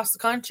across the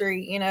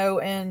country, you know,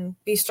 and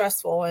be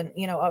stressful and,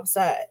 you know,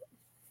 upset.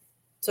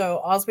 So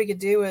all we could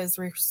do is,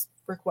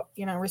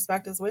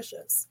 respect his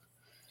wishes.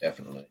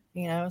 Definitely.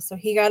 You know, so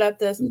he got up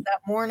that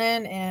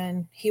morning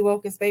and he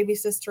woke his baby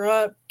sister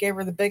up, gave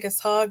her the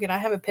biggest hug. And I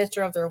have a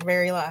picture of their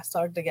very last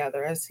hug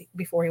together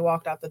before he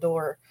walked out the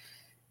door.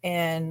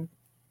 And,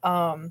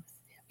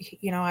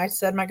 you know, I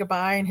said my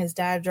goodbye, and his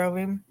dad drove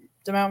him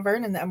to Mount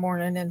Vernon that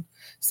morning and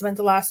spent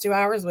the last 2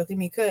 hours with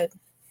him he could.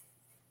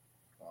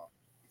 Wow.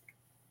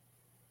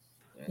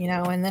 Yeah. You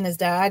know, and then his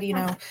dad, you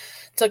know,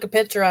 took a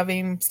picture of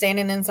him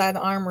standing inside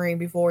the armory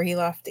before he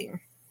left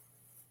him.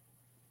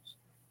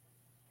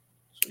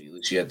 So at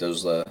least you had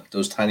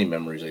those tiny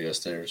memories, I guess,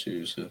 there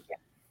too. So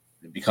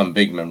they become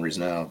big memories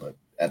now, but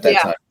at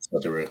that time, I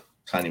thought they were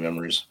tiny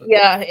memories. But.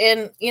 Yeah,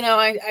 and you know,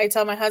 I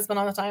tell my husband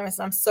all the time, I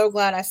said, I'm so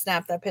glad I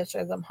snapped that picture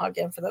of them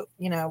hugging for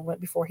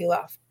before he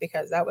left,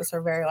 because that was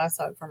her very last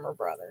hug from her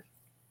brother.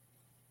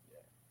 Yeah.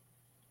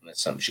 And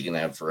that's something she can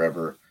have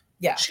forever.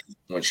 Yeah,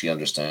 when she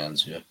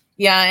understands. Yeah.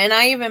 Yeah, and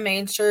I even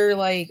made sure,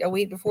 like, a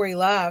week before he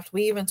left,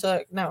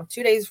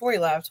 2 days before he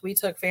left, we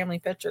took family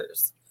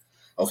pictures.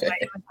 Okay.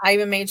 So I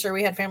even made sure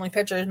we had family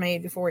pictures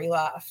made before he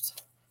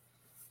left.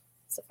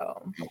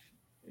 So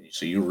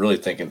you were really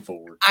thinking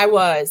forward. I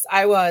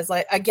was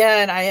like,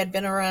 again, I had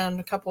been around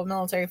a couple of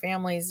military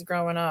families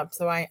growing up,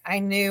 so I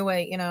knew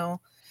what, you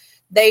know,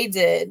 they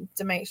did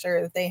to make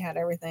sure that they had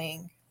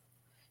everything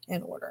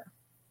in order.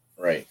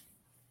 Right.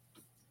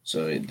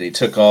 So they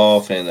took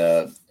off, and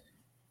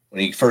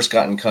when he first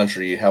got in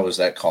country, how was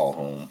that call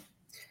home?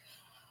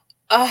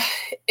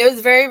 It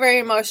was very, very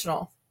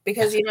emotional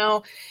because, you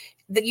know,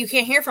 that you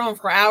can't hear from him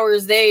for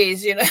hours,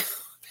 days, you know.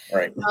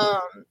 Right.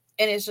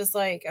 And it's just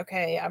like,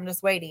 okay, I'm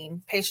just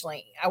waiting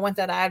patiently. I want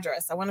that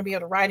address. I want to be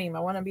able to write him. I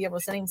want to be able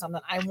to send him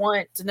something. I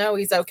want to know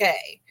he's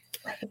okay.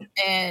 Right.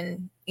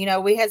 And, you know,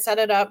 we had set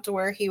it up to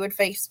where he would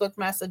Facebook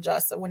message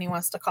us when he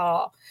wants to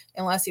call,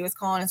 unless he was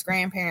calling his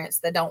grandparents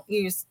that don't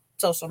use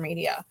social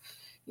media,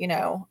 you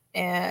know.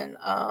 And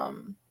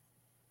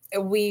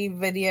we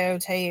video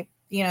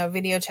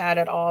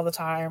chatted all the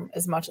time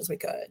as much as we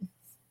could.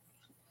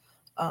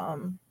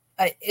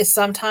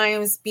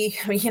 Sometimes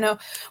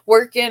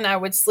working, I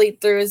would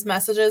sleep through his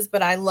messages,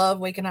 but I love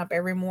waking up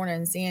every morning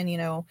and seeing, you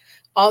know,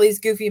 all these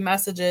goofy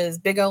messages,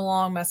 big old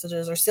long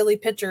messages, or silly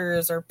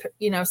pictures, or,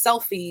 you know,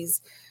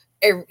 selfies.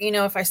 You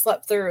know, if I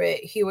slept through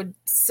it, he would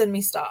send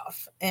me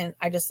stuff, and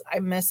I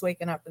miss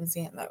waking up and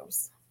seeing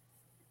those.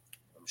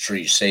 I'm sure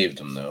you saved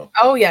them though.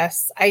 Oh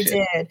yes, I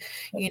did.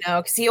 You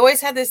know, because he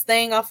always had this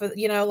thing off of,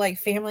 you know, like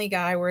Family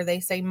Guy, where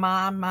they say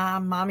mom,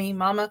 mom, mommy,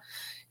 mama.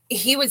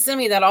 He would send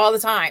me that all the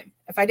time.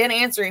 If I didn't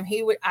answer him,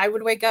 I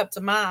would wake up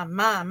to mom,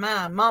 mom,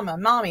 mom, mama,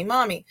 mommy,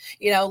 mommy,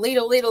 you know,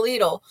 Lidl, Lidl,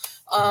 Lidl.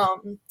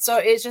 So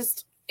it's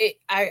just,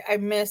 I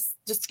miss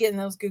just getting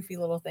those goofy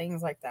little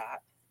things like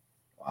that.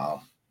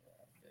 Wow.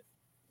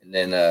 And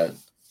then,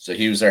 so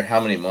he was there how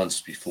many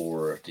months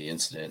before the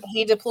incident?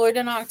 He deployed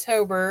in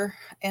October,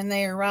 and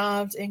they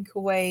arrived in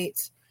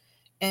Kuwait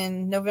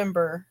in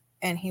November,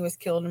 and he was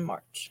killed in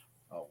March.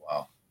 Oh,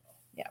 wow.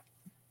 Yeah.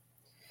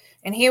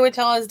 And he would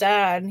tell his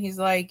dad, and he's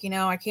like,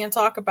 I can't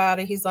talk about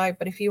it. He's like,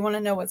 but if you want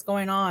to know what's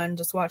going on,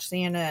 just watch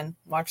CNN,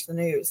 watch the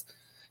news.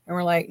 And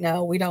we're like,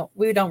 no, we don't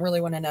really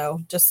want to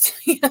know. Just,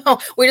 we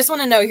just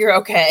want to know you're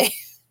okay.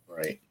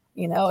 Right.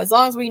 As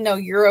long as we know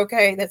you're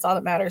okay, that's all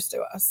that matters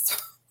to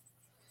us.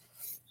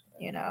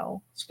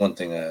 It's one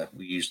thing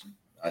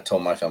I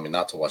told my family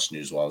not to watch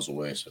news while I was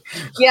away. So.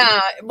 Yeah.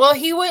 Well,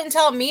 he wouldn't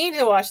tell me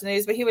to watch the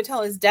news, but he would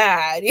tell his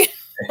dad.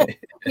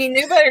 He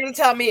knew better to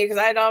tell me because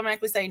I'd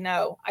automatically say,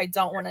 no, I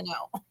don't want to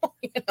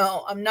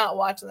know. I'm not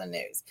watching the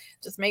news.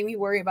 Just make me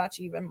worry about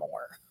you even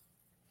more.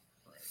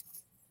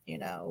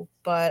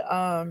 But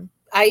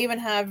I even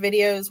have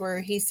videos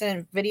where he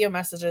sent video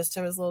messages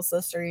to his little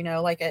sister,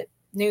 like at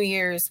New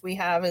Year's, we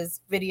have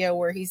his video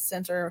where he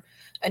sent her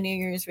a New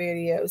Year's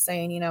video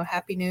saying,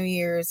 Happy New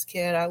Year's,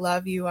 kid. I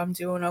love you. I'm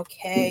doing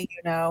okay,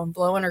 and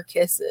blowing her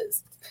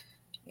kisses,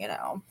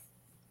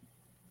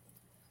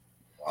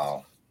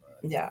 Wow.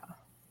 Yeah.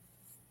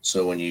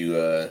 So when you,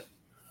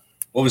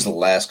 what was the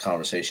last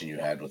conversation you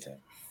had with him?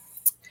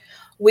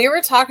 We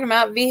were talking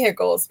about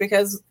vehicles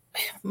because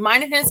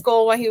mine and his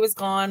goal while he was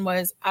gone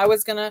was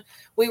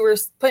we were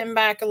putting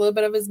back a little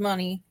bit of his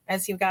money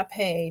as he got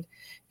paid.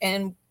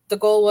 And the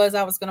goal was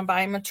I was going to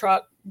buy him a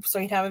truck so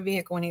he'd have a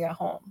vehicle when he got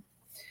home.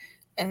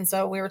 And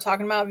so we were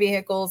talking about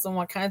vehicles and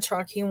what kind of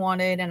truck he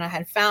wanted. And I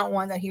had found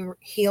one that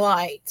he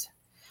liked.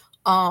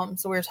 So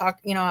we were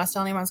talking, I was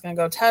telling him I was going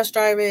to go test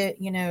drive it,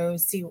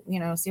 see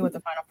what the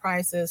final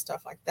price is,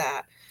 stuff like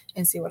that,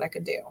 and see what I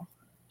could do.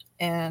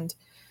 And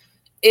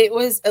it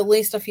was at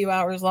least a few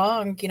hours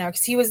long,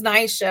 because he was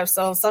night shift.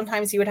 So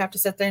sometimes he would have to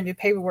sit there and do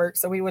paperwork.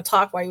 So we would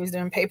talk while he was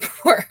doing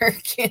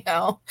paperwork,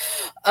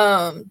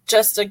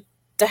 just to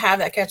have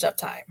that catch up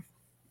time.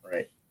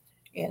 Right.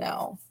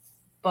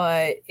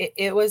 But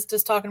it was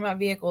just talking about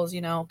vehicles,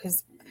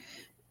 because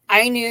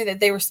I knew that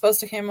they were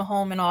supposed to come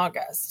home in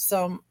August.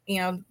 So,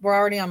 we're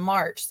already on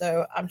March.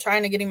 So I'm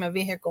trying to get him a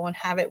vehicle and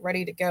have it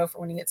ready to go for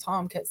when he gets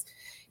home. Because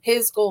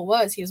his goal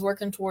was he was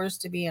working towards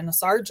to being a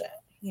sergeant.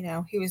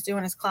 He was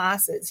doing his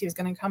classes. He was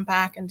going to come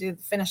back and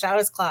finish out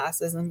his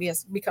classes and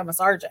become a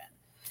sergeant.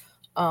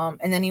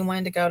 And then he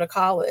wanted to go to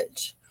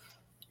college.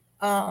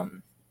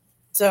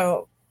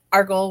 So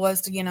our goal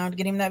was to, to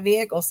get him that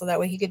vehicle so that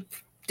way he could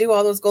do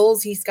all those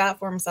goals he's got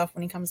for himself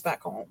when he comes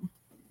back home.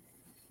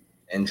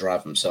 And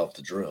drive himself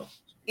to drill.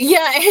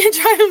 Yeah, and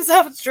drive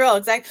himself to drill.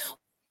 Exactly.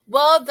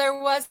 Well, there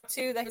was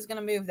two that was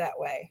going to move that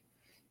way.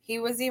 He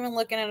was even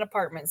looking at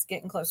apartments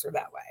getting closer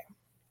that way.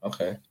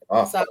 Okay.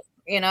 Wow. So,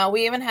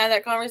 we even had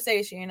that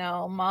conversation,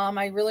 Mom,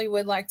 I really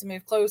would like to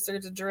move closer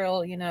to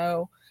drill,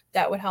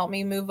 that would help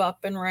me move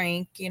up in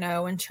rank,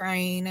 and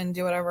train and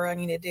do whatever I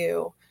need to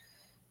do.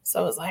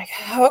 So I was like,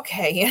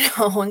 okay,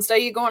 instead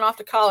of you going off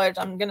to college,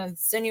 I'm going to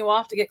send you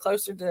off to get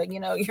closer to,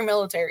 your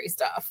military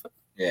stuff.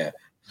 Yeah.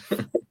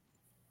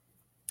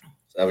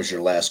 That was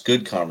your last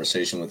good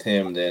conversation with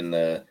him.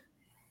 Then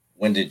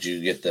when did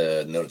you get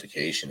the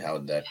notification? How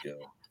did that go?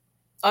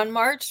 On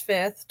March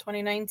 5th,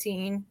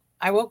 2019,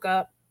 I woke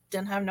up,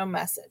 didn't have no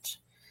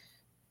message.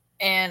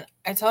 And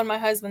I told my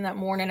husband that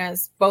morning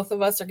as both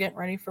of us are getting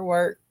ready for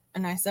work,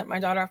 and I sent my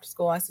daughter off to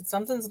school, I said,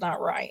 something's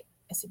not right.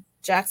 I said,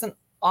 Jackson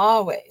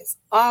always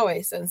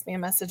sends me a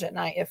message at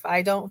night. If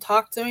I don't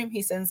talk to him,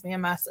 he sends me a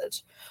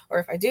message. Or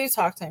if I do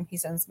talk to him, he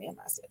sends me a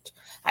message.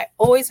 I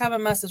always have a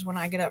message when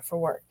I get up for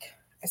work.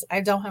 I said,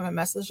 I don't have a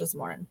message this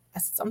morning. I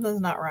said,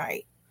 something's not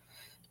right.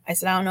 I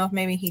said, I don't know if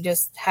maybe he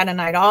just had a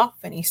night off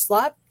and he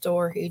slept,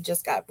 or he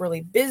just got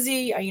really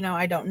busy.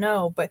 I don't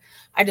know, but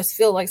I just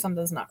feel like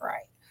something's not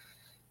right.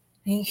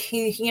 He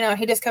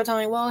just kept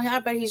telling me, well,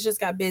 yeah, but he's just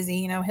got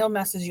busy. He'll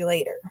message you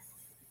later.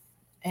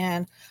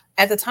 And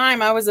at the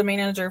time I was a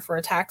manager for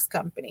a tax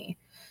company.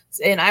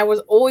 And I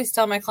was always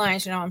telling my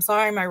clients, I'm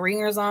sorry, my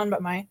ringer's on,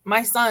 but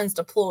my son's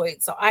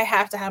deployed. So I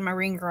have to have my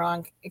ringer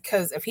on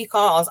because if he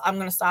calls, I'm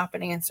going to stop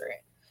and answer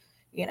it.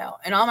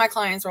 And all my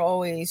clients were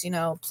always,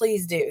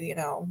 please do,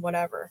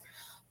 whatever.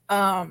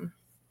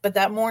 But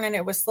that morning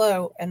it was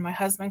slow, and my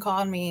husband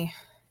called me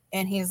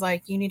and he's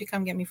like, you need to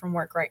come get me from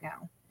work right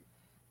now.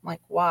 I'm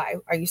like, why?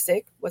 Are you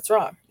sick? What's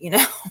wrong?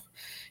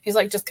 He's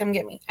like, just come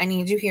get me. I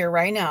need you here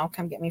right now.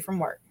 Come get me from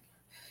work.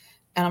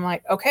 And I'm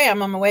like, okay,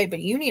 I'm on my way, but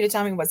you need to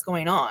tell me what's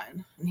going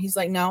on. And he's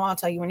like, no, I'll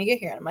tell you when you get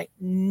here. And I'm like,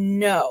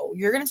 no,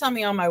 you're going to tell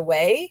me on my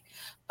way.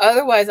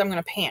 Otherwise I'm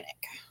going to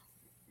panic.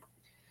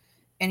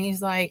 And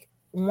he's like,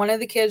 one of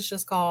the kids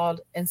just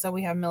called, and so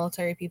we have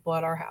military people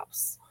at our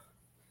house.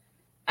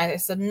 I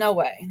said, no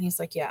way. And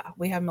he's like, yeah,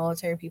 we have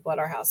military people at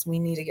our house. We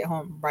need to get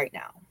home right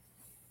now.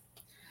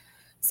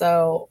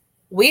 So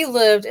we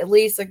lived at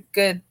least a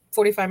good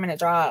 45-minute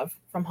drive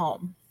from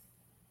home.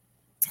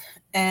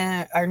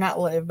 Or not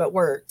lived, but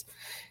worked.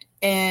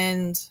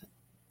 And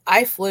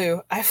I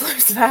flew as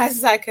fast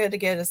as I could to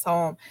get us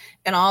home.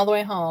 And all the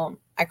way home,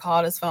 I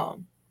called his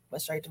phone.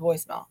 Went straight to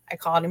voicemail. I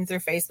called him through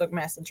Facebook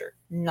Messenger.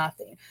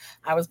 Nothing.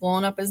 I was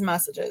blowing up his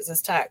messages,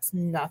 his texts.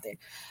 Nothing.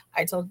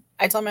 I told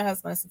my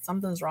husband, I said,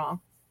 something's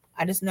wrong.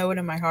 I just know it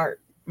in my heart.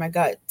 My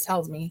gut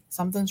tells me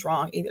something's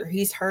wrong. Either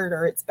he's hurt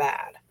or it's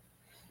bad.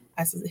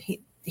 I said,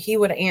 he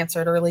would have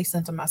answered or at least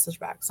sent a message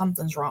back.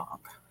 Something's wrong.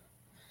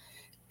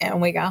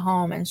 And we got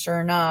home, and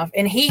sure enough,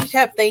 and he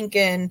kept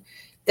thinking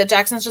that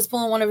Jackson's just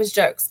pulling one of his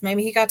jokes.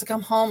 Maybe he got to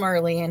come home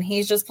early and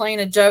he's just playing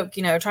a joke,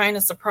 trying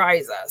to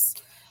surprise us.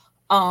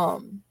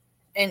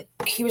 And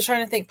he was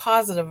trying to think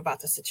positive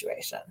about the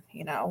situation,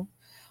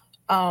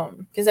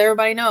 because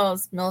everybody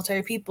knows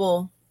military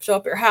people show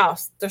up at your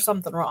house, there's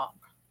something wrong.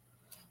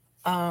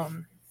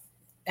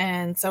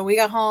 And so we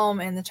got home,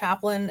 and the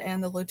chaplain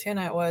and the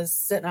lieutenant was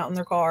sitting out in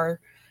their car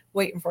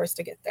waiting for us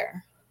to get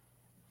there.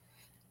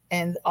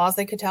 And all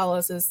they could tell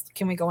us is,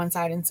 can we go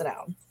inside and sit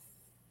down?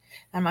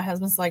 And my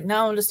husband's like,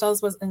 no, just tell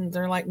us what. And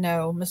they're like,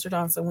 no, Mr.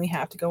 Johnson, we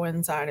have to go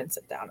inside and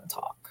sit down and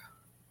talk.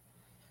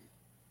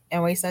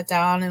 And we sat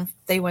down, and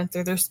they went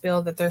through their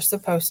spiel that they're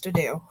supposed to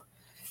do,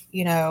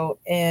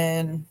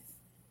 and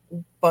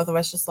both of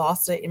us just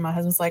lost it. And my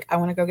husband's like, I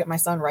want to go get my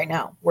son right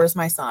now. Where's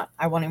my son?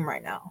 I want him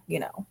right now.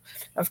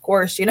 Of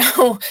course,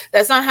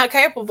 that's not how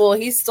capable.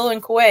 He's still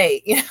in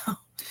Kuwait,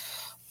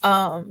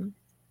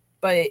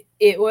 but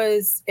it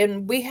was,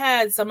 and we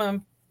had some of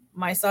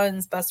my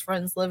son's best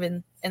friends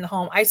living in the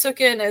home. I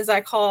took in, I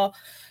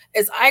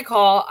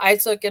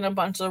took in a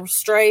bunch of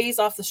strays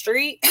off the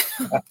street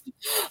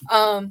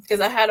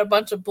because I had a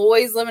bunch of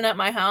boys living at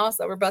my house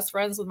that were best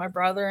friends with my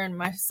brother and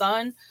my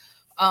son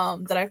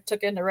that I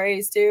took in to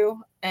raise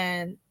too.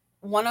 And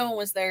one of them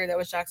was there that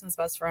was Jackson's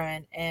best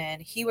friend,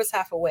 and he was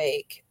half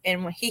awake.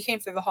 And when he came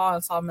through the hall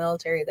and saw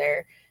military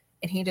there,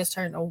 and he just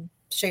turned a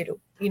shade of,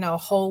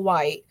 whole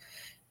white.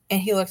 And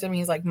he looked at me,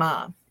 he's like,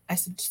 Mom. I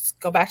said, just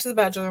go back to the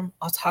bedroom.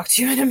 I'll talk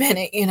to you in a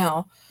minute,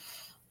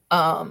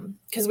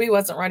 because we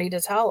wasn't ready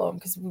to tell them,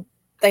 because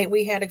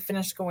we had to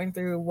finish going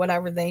through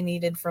whatever they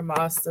needed from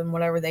us and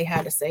whatever they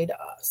had to say to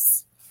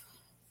us.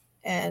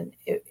 And,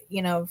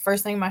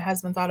 first thing my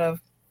husband thought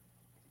of,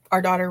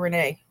 our daughter,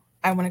 Renee,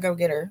 I want to go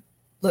get her.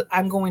 Look,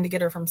 I'm going to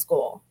get her from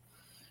school,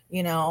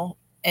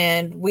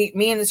 and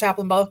me and the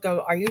chaplain both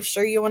go, are you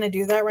sure you want to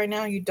do that right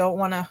now? You don't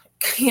want to,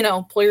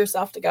 pull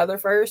yourself together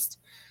first?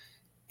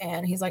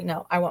 And he's like,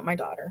 no, I want my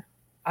daughter.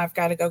 I've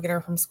got to go get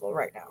her from school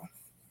right now.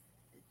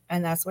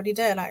 And that's what he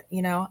did.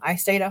 I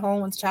stayed at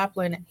home with the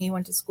chaplain, and he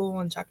went to school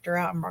and checked her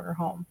out and brought her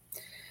home.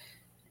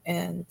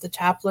 And the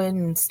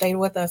chaplain stayed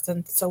with us,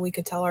 and so we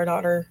could tell our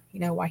daughter,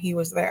 why he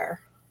was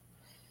there.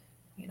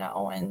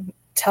 And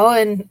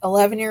telling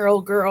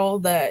 11-year-old girl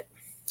that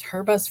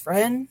her best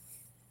friend,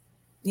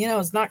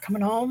 is not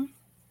coming home.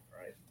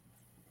 Right.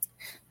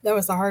 That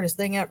was the hardest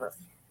thing ever.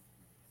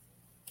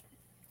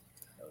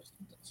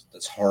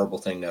 That's a horrible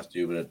thing to have to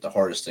do, but the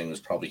hardest thing was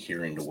probably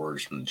hearing the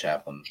words from the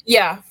chaplain.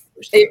 Yeah,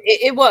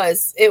 it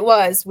was.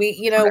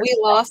 We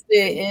lost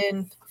it,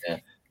 and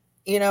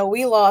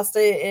we lost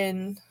it,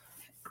 and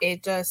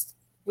it just,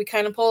 we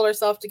kind of pulled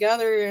ourselves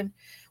together, and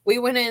we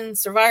went in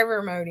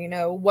survivor mode.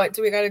 What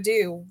do we got to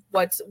do?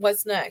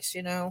 What's next?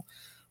 Who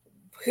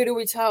do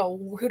we tell?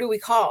 Who do we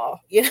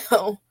call?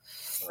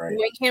 Right.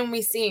 When can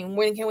we see him?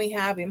 When can we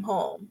have him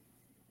home?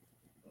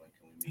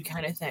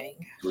 Kind of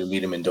thing. Do we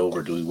meet him in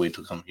Dover? Do we wait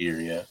to come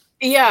here?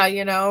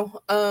 Yeah,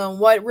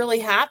 what really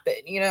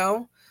happened,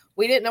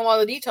 we didn't know all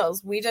the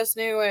details. We just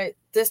knew at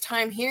this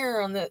time here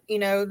on the,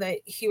 that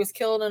he was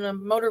killed in a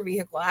motor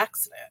vehicle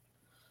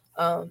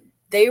accident.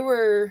 They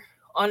were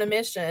on a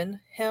mission.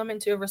 Him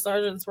and two of our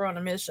sergeants were on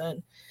a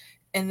mission,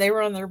 and they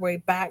were on their way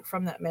back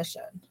from that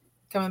mission,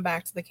 coming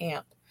back to the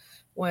camp,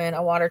 when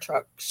a water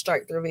truck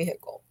struck their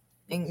vehicle,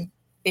 and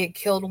it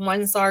killed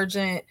one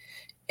sergeant,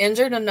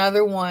 injured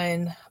another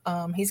one.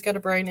 He's got a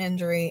brain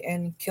injury,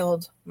 and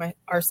killed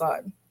our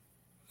son.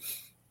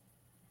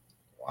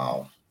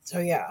 Wow. So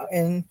yeah,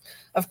 and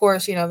of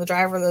course, the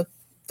driver of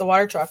the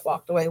water truck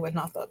walked away with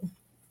nothing.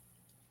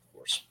 Of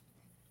course.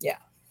 Yeah.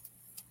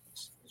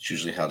 It's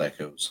usually how that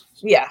goes.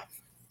 Yeah.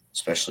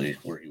 Especially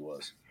where he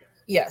was.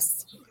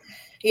 Yes.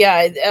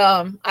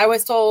 Yeah. I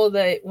was told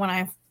that when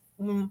I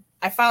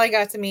finally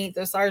got to meet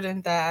the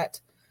sergeant that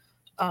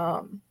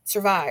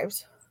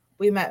survived,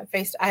 we met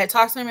I had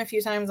talked to him a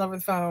few times over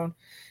the phone,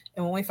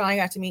 and when we finally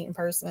got to meet in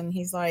person,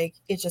 he's like,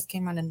 it just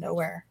came out of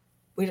nowhere.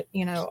 We,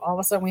 all of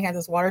a sudden we had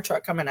this water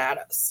truck coming at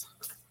us.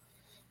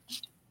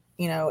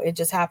 It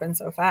just happened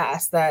so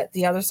fast that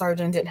the other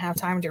sergeant didn't have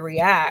time to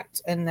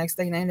react. And next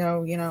thing they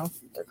know,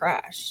 they're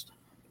crashed.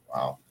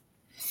 Wow.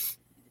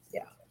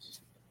 Yeah.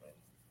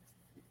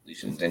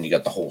 Then you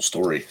got the whole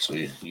story. So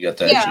you got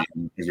that. Yeah.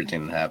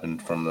 Everything that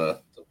happened from the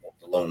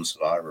lone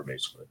survivor,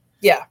 basically.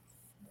 Yeah.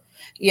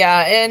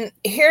 Yeah. And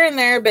here and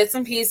there, bits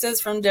and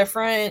pieces from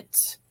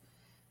different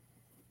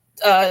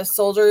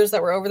soldiers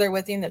that were over there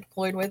with him, that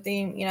deployed with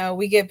him.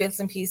 We get bits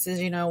and pieces,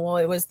 well,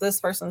 it was this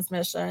person's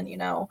mission,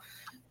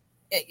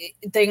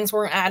 things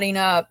weren't adding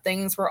up.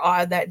 Things were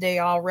odd that day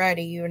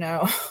already, and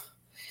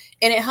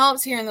it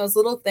helps hearing those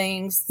little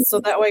things. So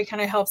that way it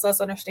kind of helps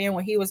us understand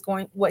his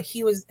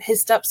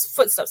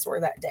footsteps were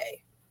that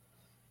day,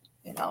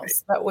 Right.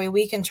 So that way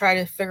we can try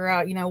to figure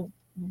out,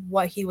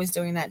 what he was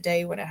doing that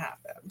day when it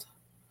happened.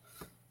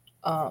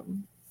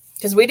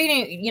 Because we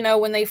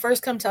didn't, when they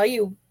first come tell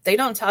you, they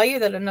don't tell you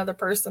that another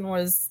person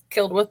was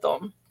killed with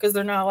them, because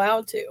they're not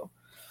allowed to.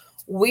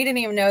 We didn't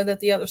even know that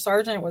the other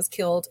sergeant was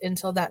killed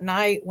until that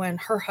night when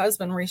her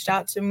husband reached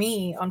out to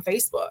me on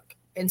Facebook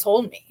and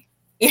told me.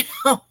 You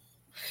know,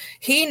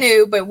 he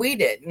knew, but we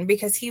didn't,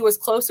 because he was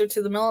closer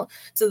to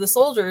the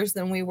soldiers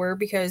than we were,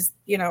 because,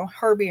 you know,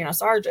 her being a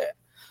sergeant.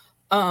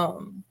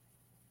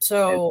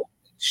 So and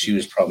she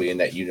was probably in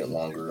that unit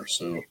longer.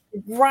 So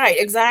right,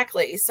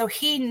 exactly. So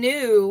he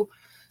knew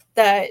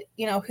that,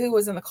 you know, who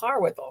was in the car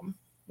with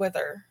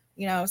her,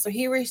 you know. So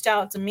he reached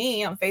out to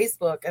me on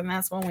Facebook, and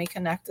that's when we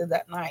connected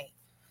that night,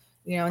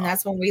 you know, and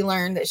that's when we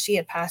learned that she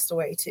had passed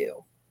away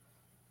too.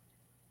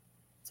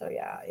 So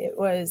yeah, it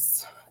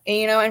was,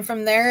 you know, and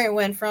from there it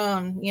went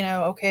from, you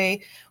know,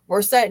 okay,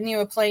 we're setting you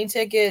a plane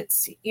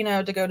tickets, you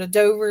know, to go to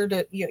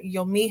Dover,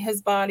 you'll meet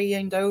his body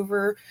in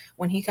Dover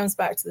when he comes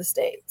back to the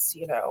States,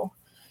 you know.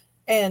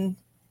 And,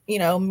 you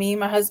know, me,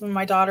 my husband,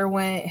 my daughter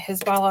went,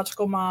 his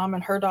biological mom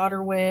and her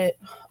daughter went,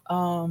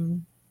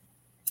 and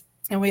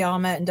we all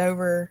met in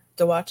Dover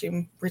to watch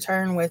him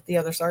return with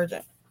the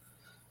sergeant.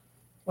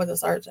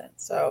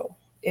 So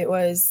it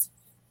was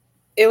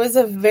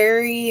a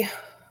very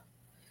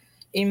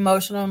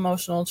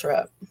emotional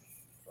trip.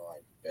 I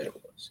bet it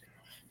was.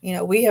 You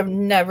know, we have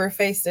never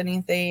faced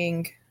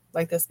anything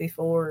like this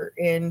before,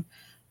 and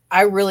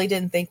I really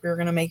didn't think we were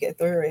going to make it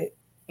through it,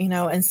 you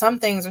know, and some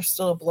things are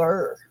still a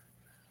blur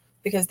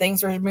because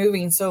things were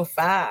moving so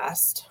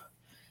fast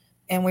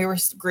and we were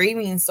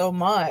grieving so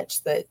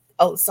much that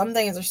some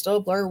things are still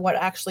a blur what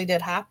actually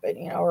did happen,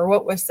 you know, or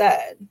what was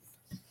said,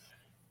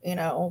 you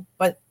know.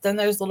 But then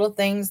there's little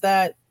things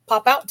that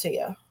pop out to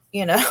you,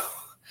 you know.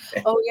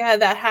 Oh yeah,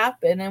 that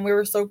happened, and we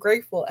were so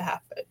grateful it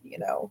happened, you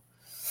know.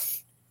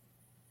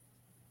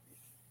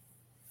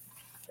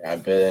 I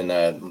bet, and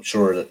I'm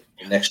sure that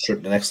the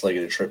next leg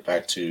of the trip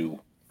back to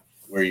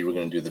where you were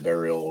going to do the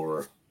burial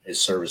or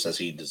his service as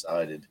he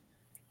decided,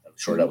 I'm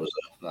sure that was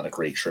not a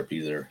great trip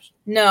either.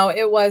 No,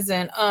 it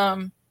wasn't.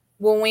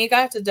 When we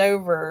got to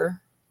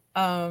Dover,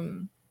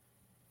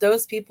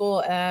 those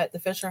people at the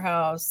Fisher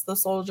House, the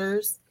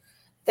soldiers,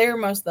 they were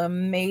most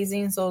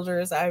amazing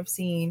soldiers I've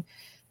seen.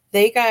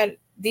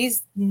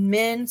 These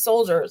men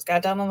soldiers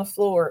got down on the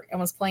floor and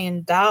was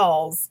playing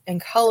dolls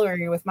and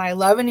coloring with my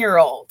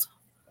 11-year-old.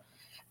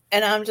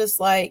 And I'm just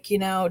like, you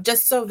know,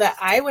 just so that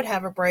I would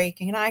have a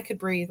break and I could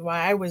breathe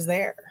while I was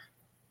there.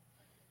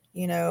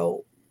 You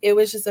know, it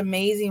was just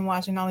amazing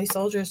watching all these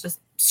soldiers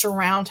just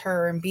surround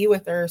her and be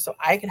with her so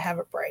I could have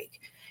a break.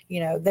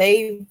 You know,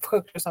 they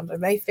cooked her something.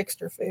 They fixed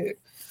her food.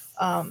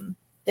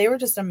 They were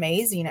just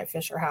amazing at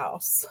Fisher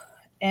House.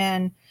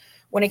 And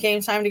when it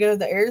came time to go to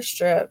the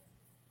airstrip,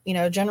 you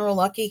know, General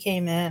Lucky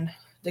came in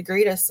to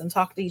greet us and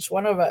talk to each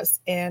one of us.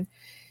 And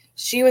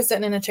she was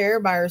sitting in a chair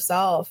by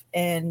herself.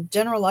 And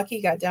General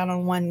Lucky got down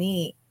on one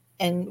knee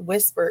and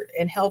whispered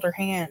and held her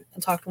hand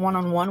and talked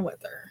one-on-one with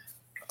her.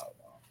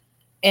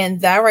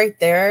 And that right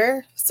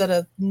there said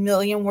a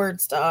million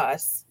words to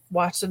us,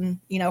 watching,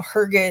 you know,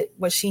 her get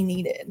what she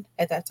needed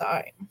at that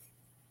time.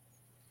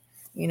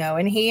 You know,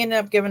 and he ended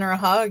up giving her a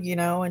hug, you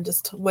know, and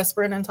just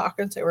whispering and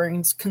talking to her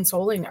and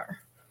consoling her.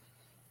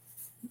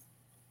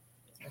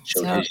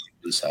 So.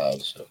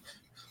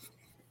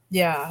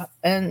 Yeah.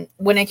 And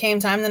when it came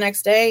time the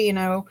next day, you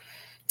know,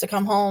 to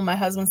come home, my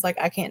husband's like,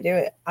 I can't do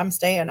it. I'm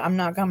staying. I'm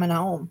not coming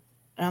home.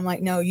 And I'm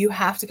like, no, you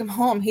have to come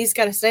home. He's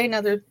got to stay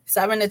another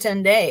 7 to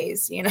 10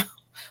 days, you know.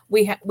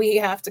 We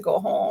have to go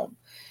home.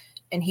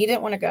 And he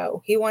didn't want to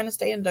go. He wanted to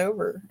stay in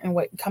Dover and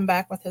come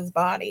back with his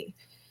body.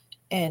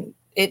 And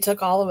it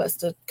took all of us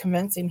to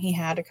convince him he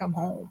had to come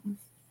home.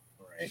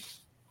 Right.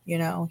 You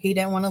know, he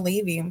didn't want to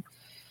leave him.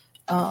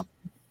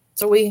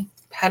 So we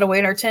had to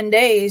wait our 10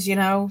 days, you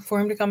know, for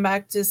him to come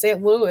back to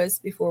St. Louis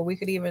before we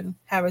could even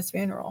have his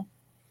funeral.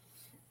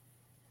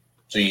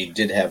 So you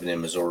did have it in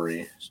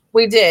Missouri?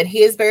 We did.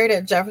 He is buried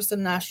at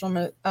Jefferson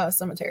National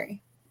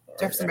Cemetery. Right.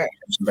 Jefferson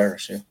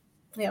Barracks, yeah.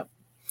 Yep.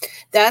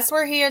 That's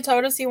where he had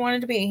told us he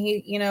wanted to be.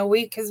 He, you know,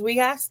 because we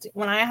asked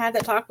when I had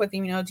that talk with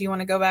him, you know, do you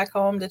want to go back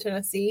home to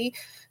Tennessee?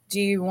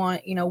 Do you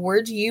want, you know,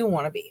 where do you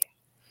want to be?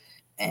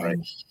 And right.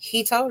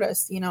 He told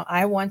us, you know,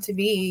 I want to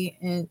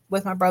be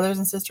with my brothers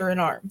and sister in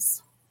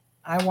arms.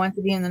 I want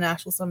to be in the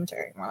National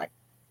Cemetery. And we're like,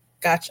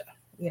 gotcha.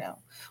 You know,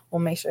 we'll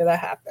make sure that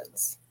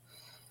happens.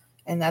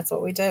 And that's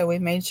what we did. We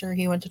made sure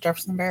he went to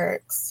Jefferson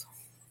Barracks.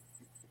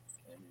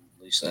 And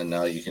Lisa,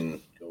 now you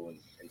can go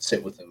and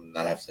sit with him and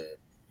not have to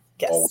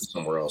go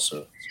somewhere else.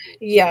 So.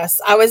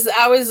 Yes, I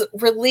was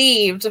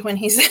relieved when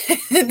he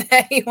said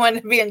that he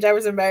wanted to be in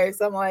Jefferson Barracks.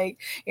 I'm like,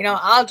 you know,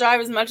 I'll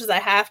drive as much as I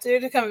have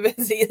to come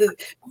visit you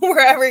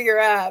wherever you're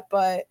at.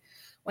 But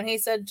when he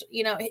said,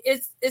 you know,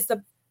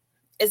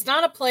 it's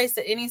not a place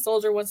that any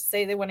soldier wants to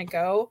say they want to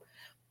go,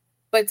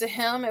 but to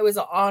him, it was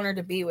an honor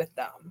to be with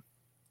them.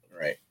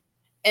 Right.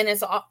 And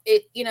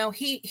you know,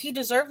 he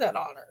deserved that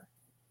honor.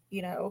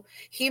 You know,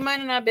 he might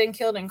have not been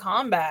killed in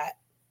combat,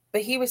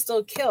 but he was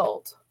still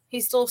killed.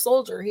 He's still a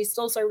soldier. He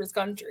still served his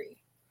country.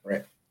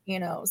 Right. You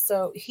know,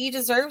 so he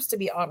deserves to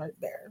be honored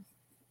there.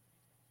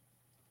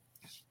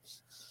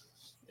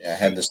 Yeah, I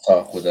had this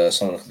talk with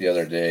someone the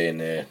other day, and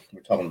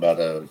we're talking about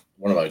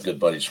one of my good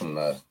buddies from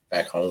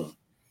back home.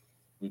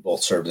 we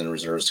both served in the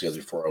reserves together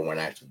before I went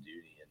active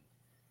duty, and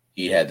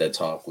he had that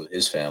talk with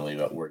his family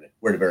about where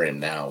to bury him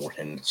now.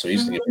 And so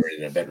he's going to get buried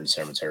in a veteran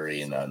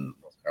cemetery in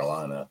North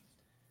Carolina.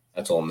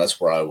 I told him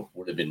that's where I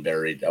would have been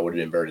buried. I would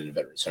have been buried in a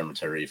veteran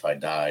cemetery if I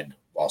died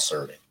while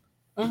serving.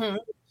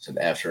 So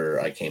after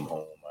I came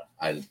home,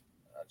 I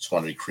just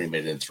wanted to be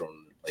cremated and thrown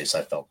in a place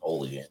I felt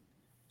holy in.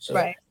 So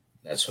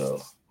that's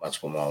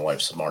what my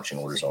wife's marching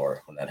orders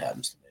are when that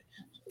happens to me.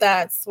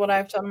 That's what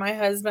I've told my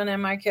husband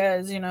and my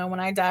kids. When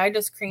I die,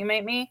 just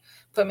cremate me,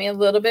 put me a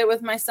little bit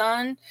with my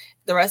son.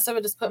 The rest of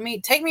it, just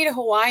take me to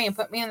Hawaii and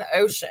put me in the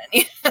ocean.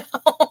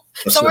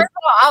 Somewhere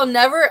I'll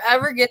never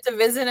ever get to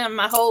visit in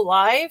my whole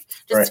life.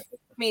 Just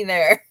take me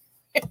there.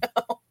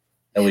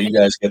 And you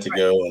guys get to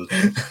go.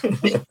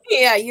 And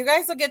yeah, you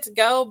guys will get to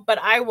go, but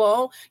I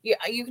won't.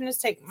 You can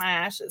just take my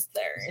ashes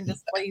there and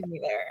just leave me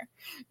there.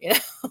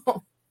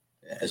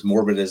 As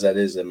morbid as that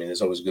is, I mean,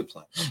 it's always a good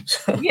plan.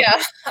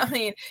 Yeah, I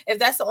mean, if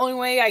that's the only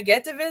way I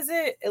get to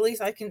visit, at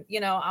least I can,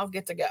 I'll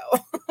get to go.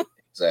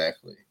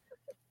 Exactly.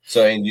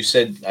 So, and you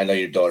said, I know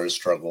your daughter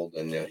struggled,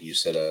 and you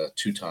said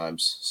 2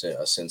 times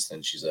since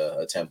then she's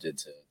attempted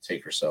to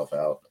take herself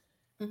out.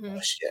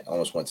 She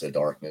almost went to the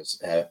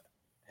darkness.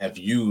 Have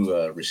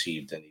you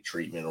received any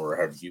treatment, or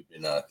have you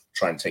been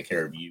trying to take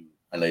care of you?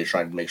 I know you're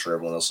trying to make sure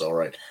everyone else is all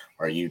right.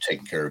 Are you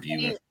taking care of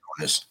you?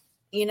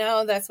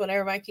 That's what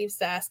everybody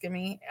keeps asking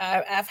me.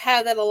 I've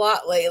had that a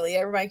lot lately.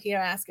 Everybody keeps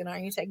asking, are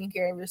you taking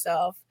care of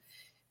yourself?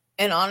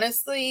 And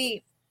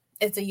honestly,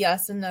 it's a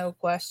yes and no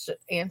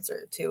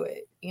answer to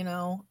it.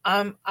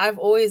 I've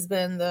always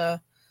been the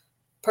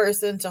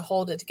person to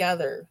hold it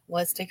together.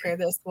 Let's take care of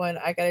this one.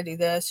 I got to do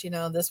this.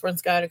 This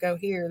one's got to go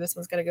here. This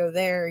one's got to go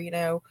there.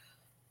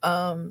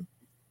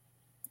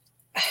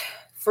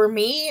 For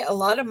me, a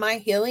lot of my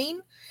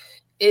healing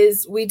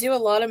is we do a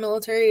lot of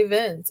military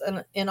events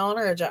in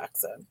honor of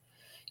Jackson.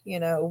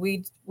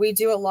 We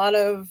do a lot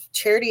of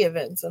charity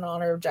events in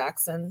honor of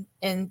Jackson.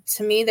 And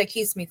to me, that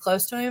keeps me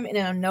close to him. And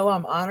I know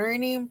I'm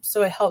honoring him.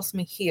 So it helps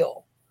me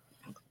heal.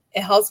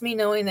 It helps me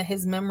knowing that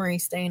his memory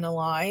is staying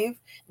alive and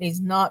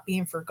he's not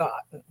being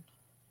forgotten.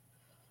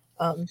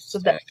 So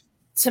that,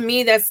 to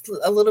me, that's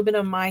a little bit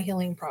of my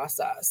healing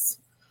process.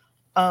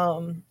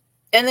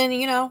 And then,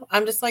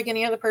 I'm just like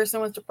any other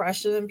person with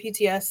depression and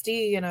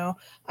PTSD.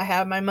 I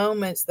have my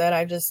moments that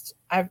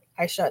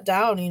I shut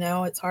down.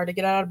 It's hard to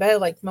get out of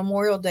bed. Like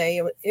Memorial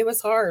Day, it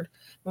was hard.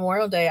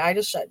 Memorial Day, I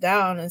just shut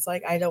down. It's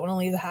like, I don't want to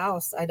leave the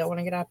house. I don't want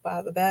to get up out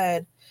of the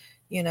bed,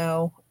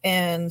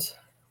 and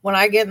when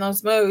I get in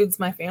those modes,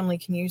 my family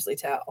can usually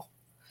tell,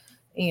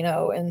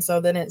 and so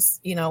then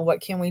it's,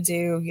 what can we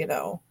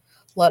do?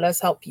 Let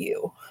us help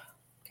you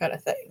kind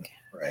of thing.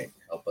 Right.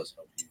 Help us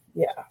help you.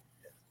 Yeah.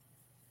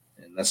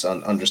 And that's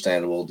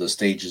understandable. The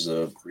stages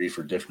of grief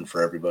are different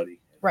for everybody.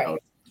 Right. How the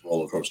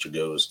roller coaster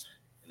goes.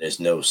 And there's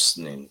no,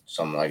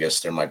 I guess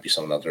there might be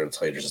someone out there to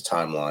tell you there's a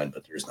timeline,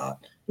 but there's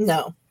not.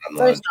 No,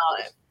 there's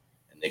not.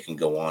 And they can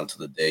go on to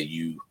the day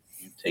you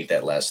take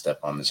that last step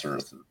on this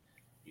earth. And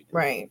you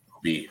can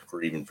be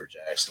grieving for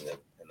Jackson. And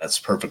that's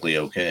perfectly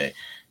okay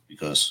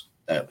because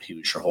he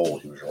was your whole,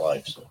 he was your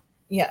life. So.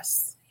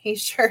 Yes, he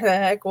sure the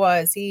heck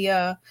was. He,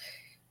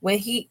 when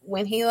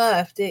he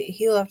left,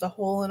 he left a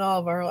hole in all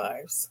of our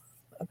lives.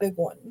 A big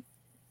one.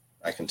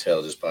 I can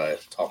tell just by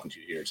talking to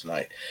you here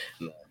tonight.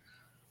 And,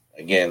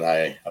 again,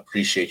 I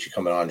appreciate you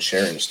coming on and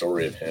sharing the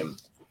story of him.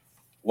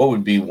 What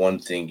would be one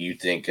thing you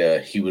think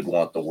he would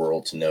want the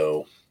world to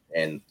know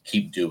and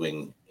keep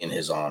doing in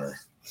his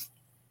honor?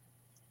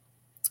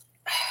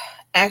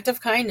 Act of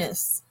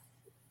kindness.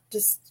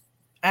 Just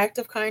act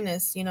of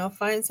kindness.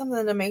 Find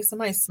something to make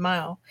somebody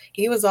smile.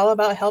 He was all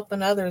about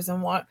helping others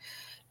and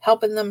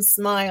helping them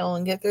smile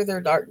and get through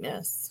their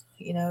darkness.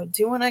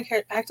 Do an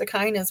act of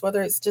kindness,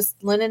 whether it's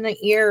just lending an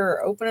ear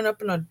or opening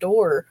up a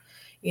door.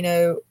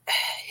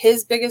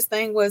 His biggest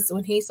thing was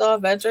when he saw a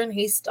veteran,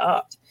 he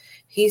stopped.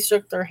 He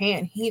shook their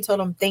hand. He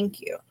told them,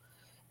 thank you.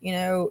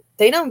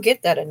 They don't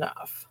get that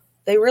enough.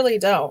 They really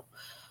don't.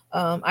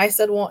 I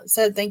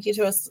said thank you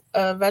to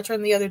a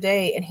veteran the other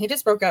day, and he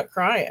just broke out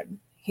crying.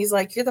 He's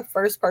like, you're the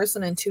first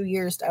person in 2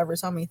 years to ever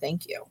tell me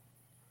thank you.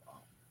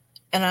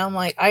 And I'm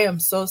like, I am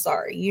so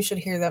sorry. You should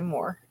hear that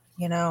more,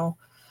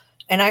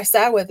 And I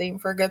sat with him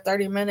for a good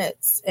 30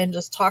 minutes and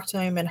just talked to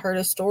him and heard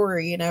his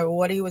story,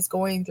 what he was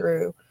going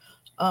through.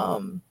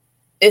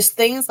 It's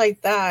things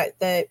like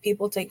that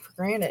people take for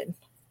granted.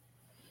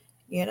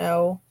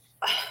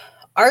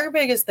 Our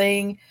biggest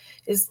thing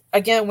is,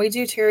 again, we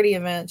do charity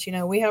events.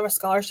 We have a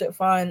scholarship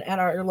fund at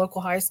our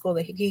local high school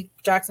that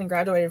Jackson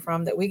graduated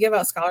from that we give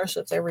out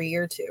scholarships every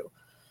year to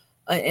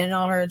in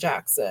honor of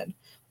Jackson.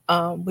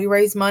 We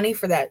raise money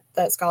for that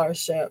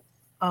scholarship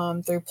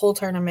through pool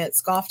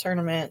tournaments, golf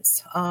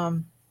tournaments.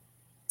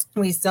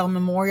 We sell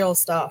memorial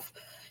stuff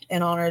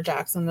in honor of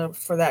Jackson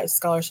for that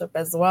scholarship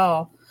as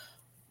well.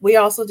 We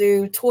also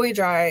do toy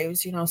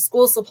drives,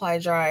 school supply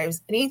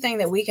drives, anything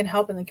that we can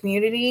help in the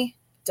community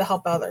to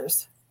help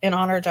others in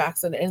honor of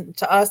Jackson. And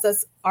to us,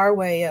 that's our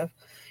way of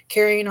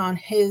carrying on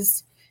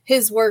his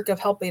work of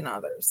helping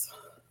others.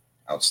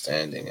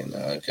 Outstanding. And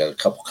I've got a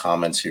couple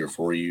comments here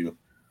for you.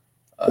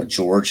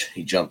 George,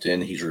 he jumped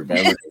in. He's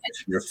remembered.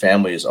 Your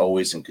family is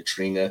always in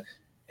Katrina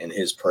and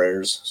his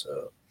prayers.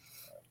 So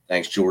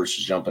thanks, George,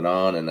 for jumping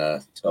on.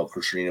 And tell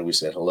Katrina we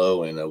said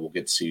hello, and we'll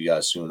get to see you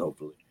guys soon,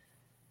 hopefully.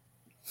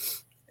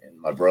 And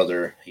my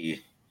brother,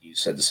 he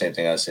said the same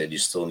thing I said. You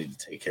still need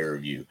to take care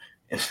of you.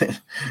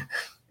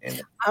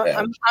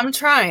 I'm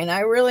trying.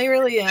 I really,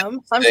 really am.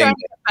 I'm trying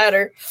to get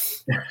better.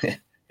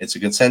 It's a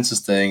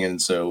consensus thing,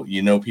 and so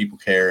people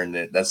care,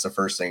 and that's the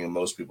first thing. And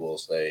most people will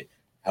say,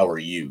 "How are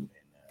you?"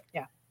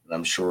 And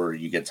I'm sure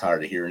you get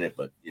tired of hearing it,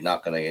 but you're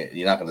not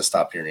gonna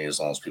stop hearing it as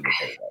long as people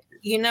care about you.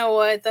 You know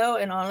what though,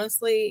 and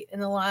honestly, in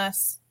the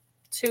last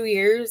 2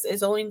 years,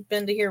 it's only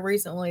been to hear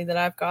recently that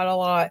I've got a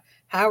lot.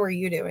 How are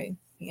you doing?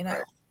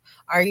 Right.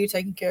 Are you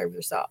taking care of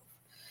yourself?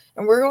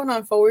 And we're going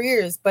on 4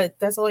 years, but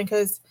that's only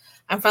because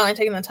I'm finally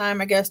taking the time,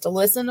 I guess, to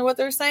listen to what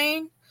they're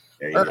saying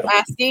or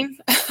asking.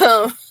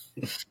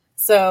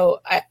 So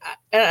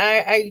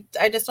I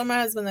just told my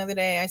husband the other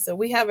day, I said,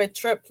 we have a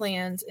trip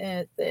planned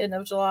at the end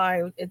of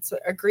July. It's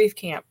a grief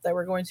camp that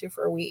we're going to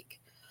for a week.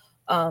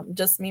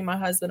 Just me, my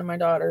husband, and my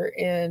daughter.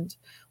 And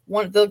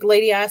the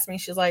lady asked me,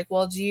 she's like,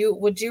 well,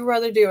 would you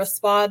rather do a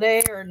spa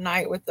day or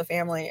night with the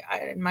family?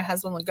 And my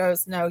husband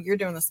goes, no, you're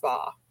doing the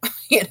spa.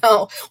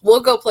 We'll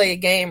go play a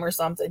game or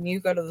something. You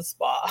go to the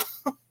spa.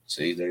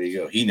 See, there you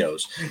go. He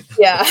knows.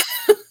 Yeah.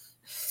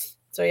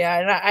 So, yeah,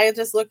 and I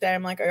just looked at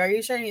him like, are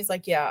you sure? And he's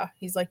like, yeah.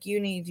 He's like, you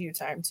need you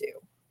time too.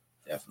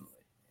 Definitely.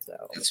 So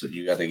that's what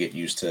you got to get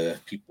used to.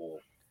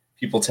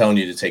 People telling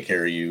you to take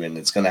care of you, and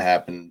it's going to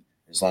happen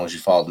as long as you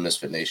follow the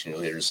Misfit Nation.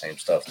 You'll hear the same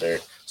stuff there.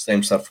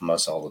 Same stuff from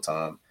us all the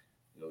time.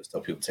 We always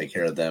tell people to take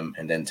care of them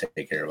and then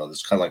take care of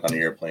others. Kind of like on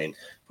the airplane,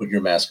 put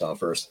your mask on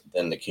first,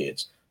 then the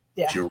kids.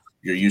 Yeah.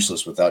 You're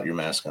useless without your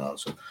mask on.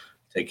 So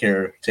take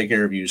care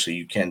of you so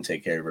you can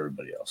take care of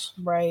everybody else.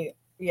 Right.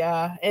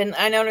 Yeah. And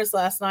I noticed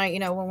last night,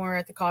 when we were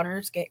at the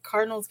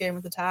Cardinals game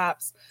with the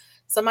Taps,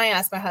 somebody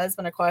asked my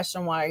husband a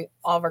question why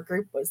all of our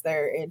group was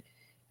there. And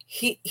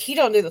he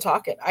don't do the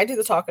talking. I do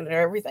the talking and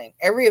everything.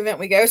 Every event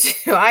we go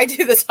to, I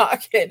do the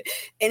talking.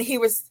 And he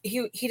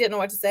didn't know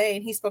what to say.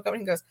 And he spoke up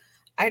and he goes,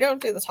 I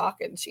don't do the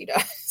talking. She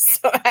does.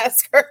 So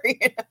ask her,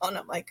 and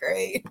I'm like,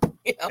 great.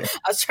 I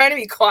was trying to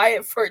be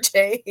quiet for a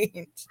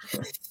change.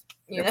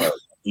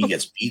 He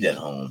gets beat at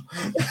home.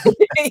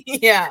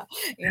 Yeah.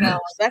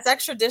 That's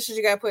extra dishes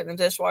you got to put in the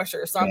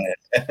dishwasher or something.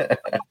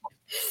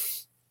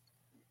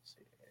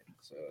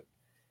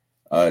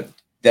 So,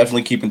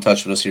 definitely keep in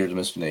touch with us here at the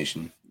Misfit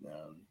Nation.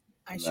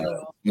 I sure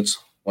will.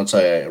 Once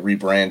I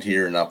rebrand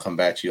here, and I'll come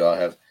back to you, I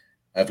have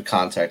a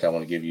contact I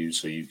want to give you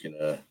so you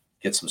can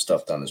get some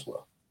stuff done as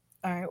well.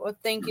 All right. Well,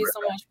 thank you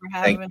so much for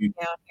having me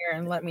out here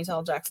and let me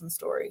tell Jackson's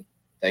story.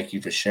 Thank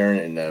you for sharing.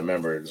 And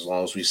remember, as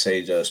long as we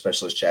say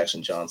Specialist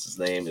Jackson Johnson's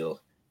name,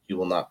 he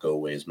will not go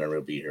away. His memory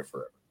will be here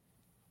forever.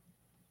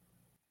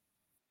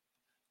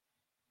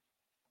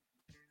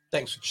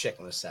 Thanks for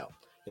checking us out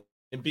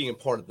and being a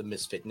part of the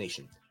Misfit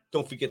Nation.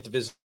 Don't forget to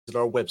visit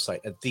our website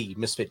at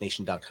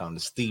themisfitnation.com.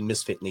 It's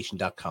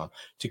themisfitnation.com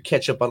to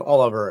catch up on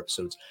all of our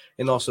episodes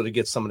and also to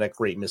get some of that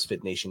great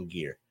Misfit Nation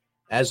gear.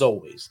 As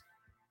always,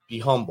 be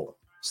humble,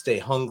 stay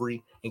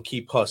hungry, and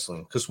keep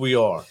hustling because we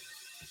are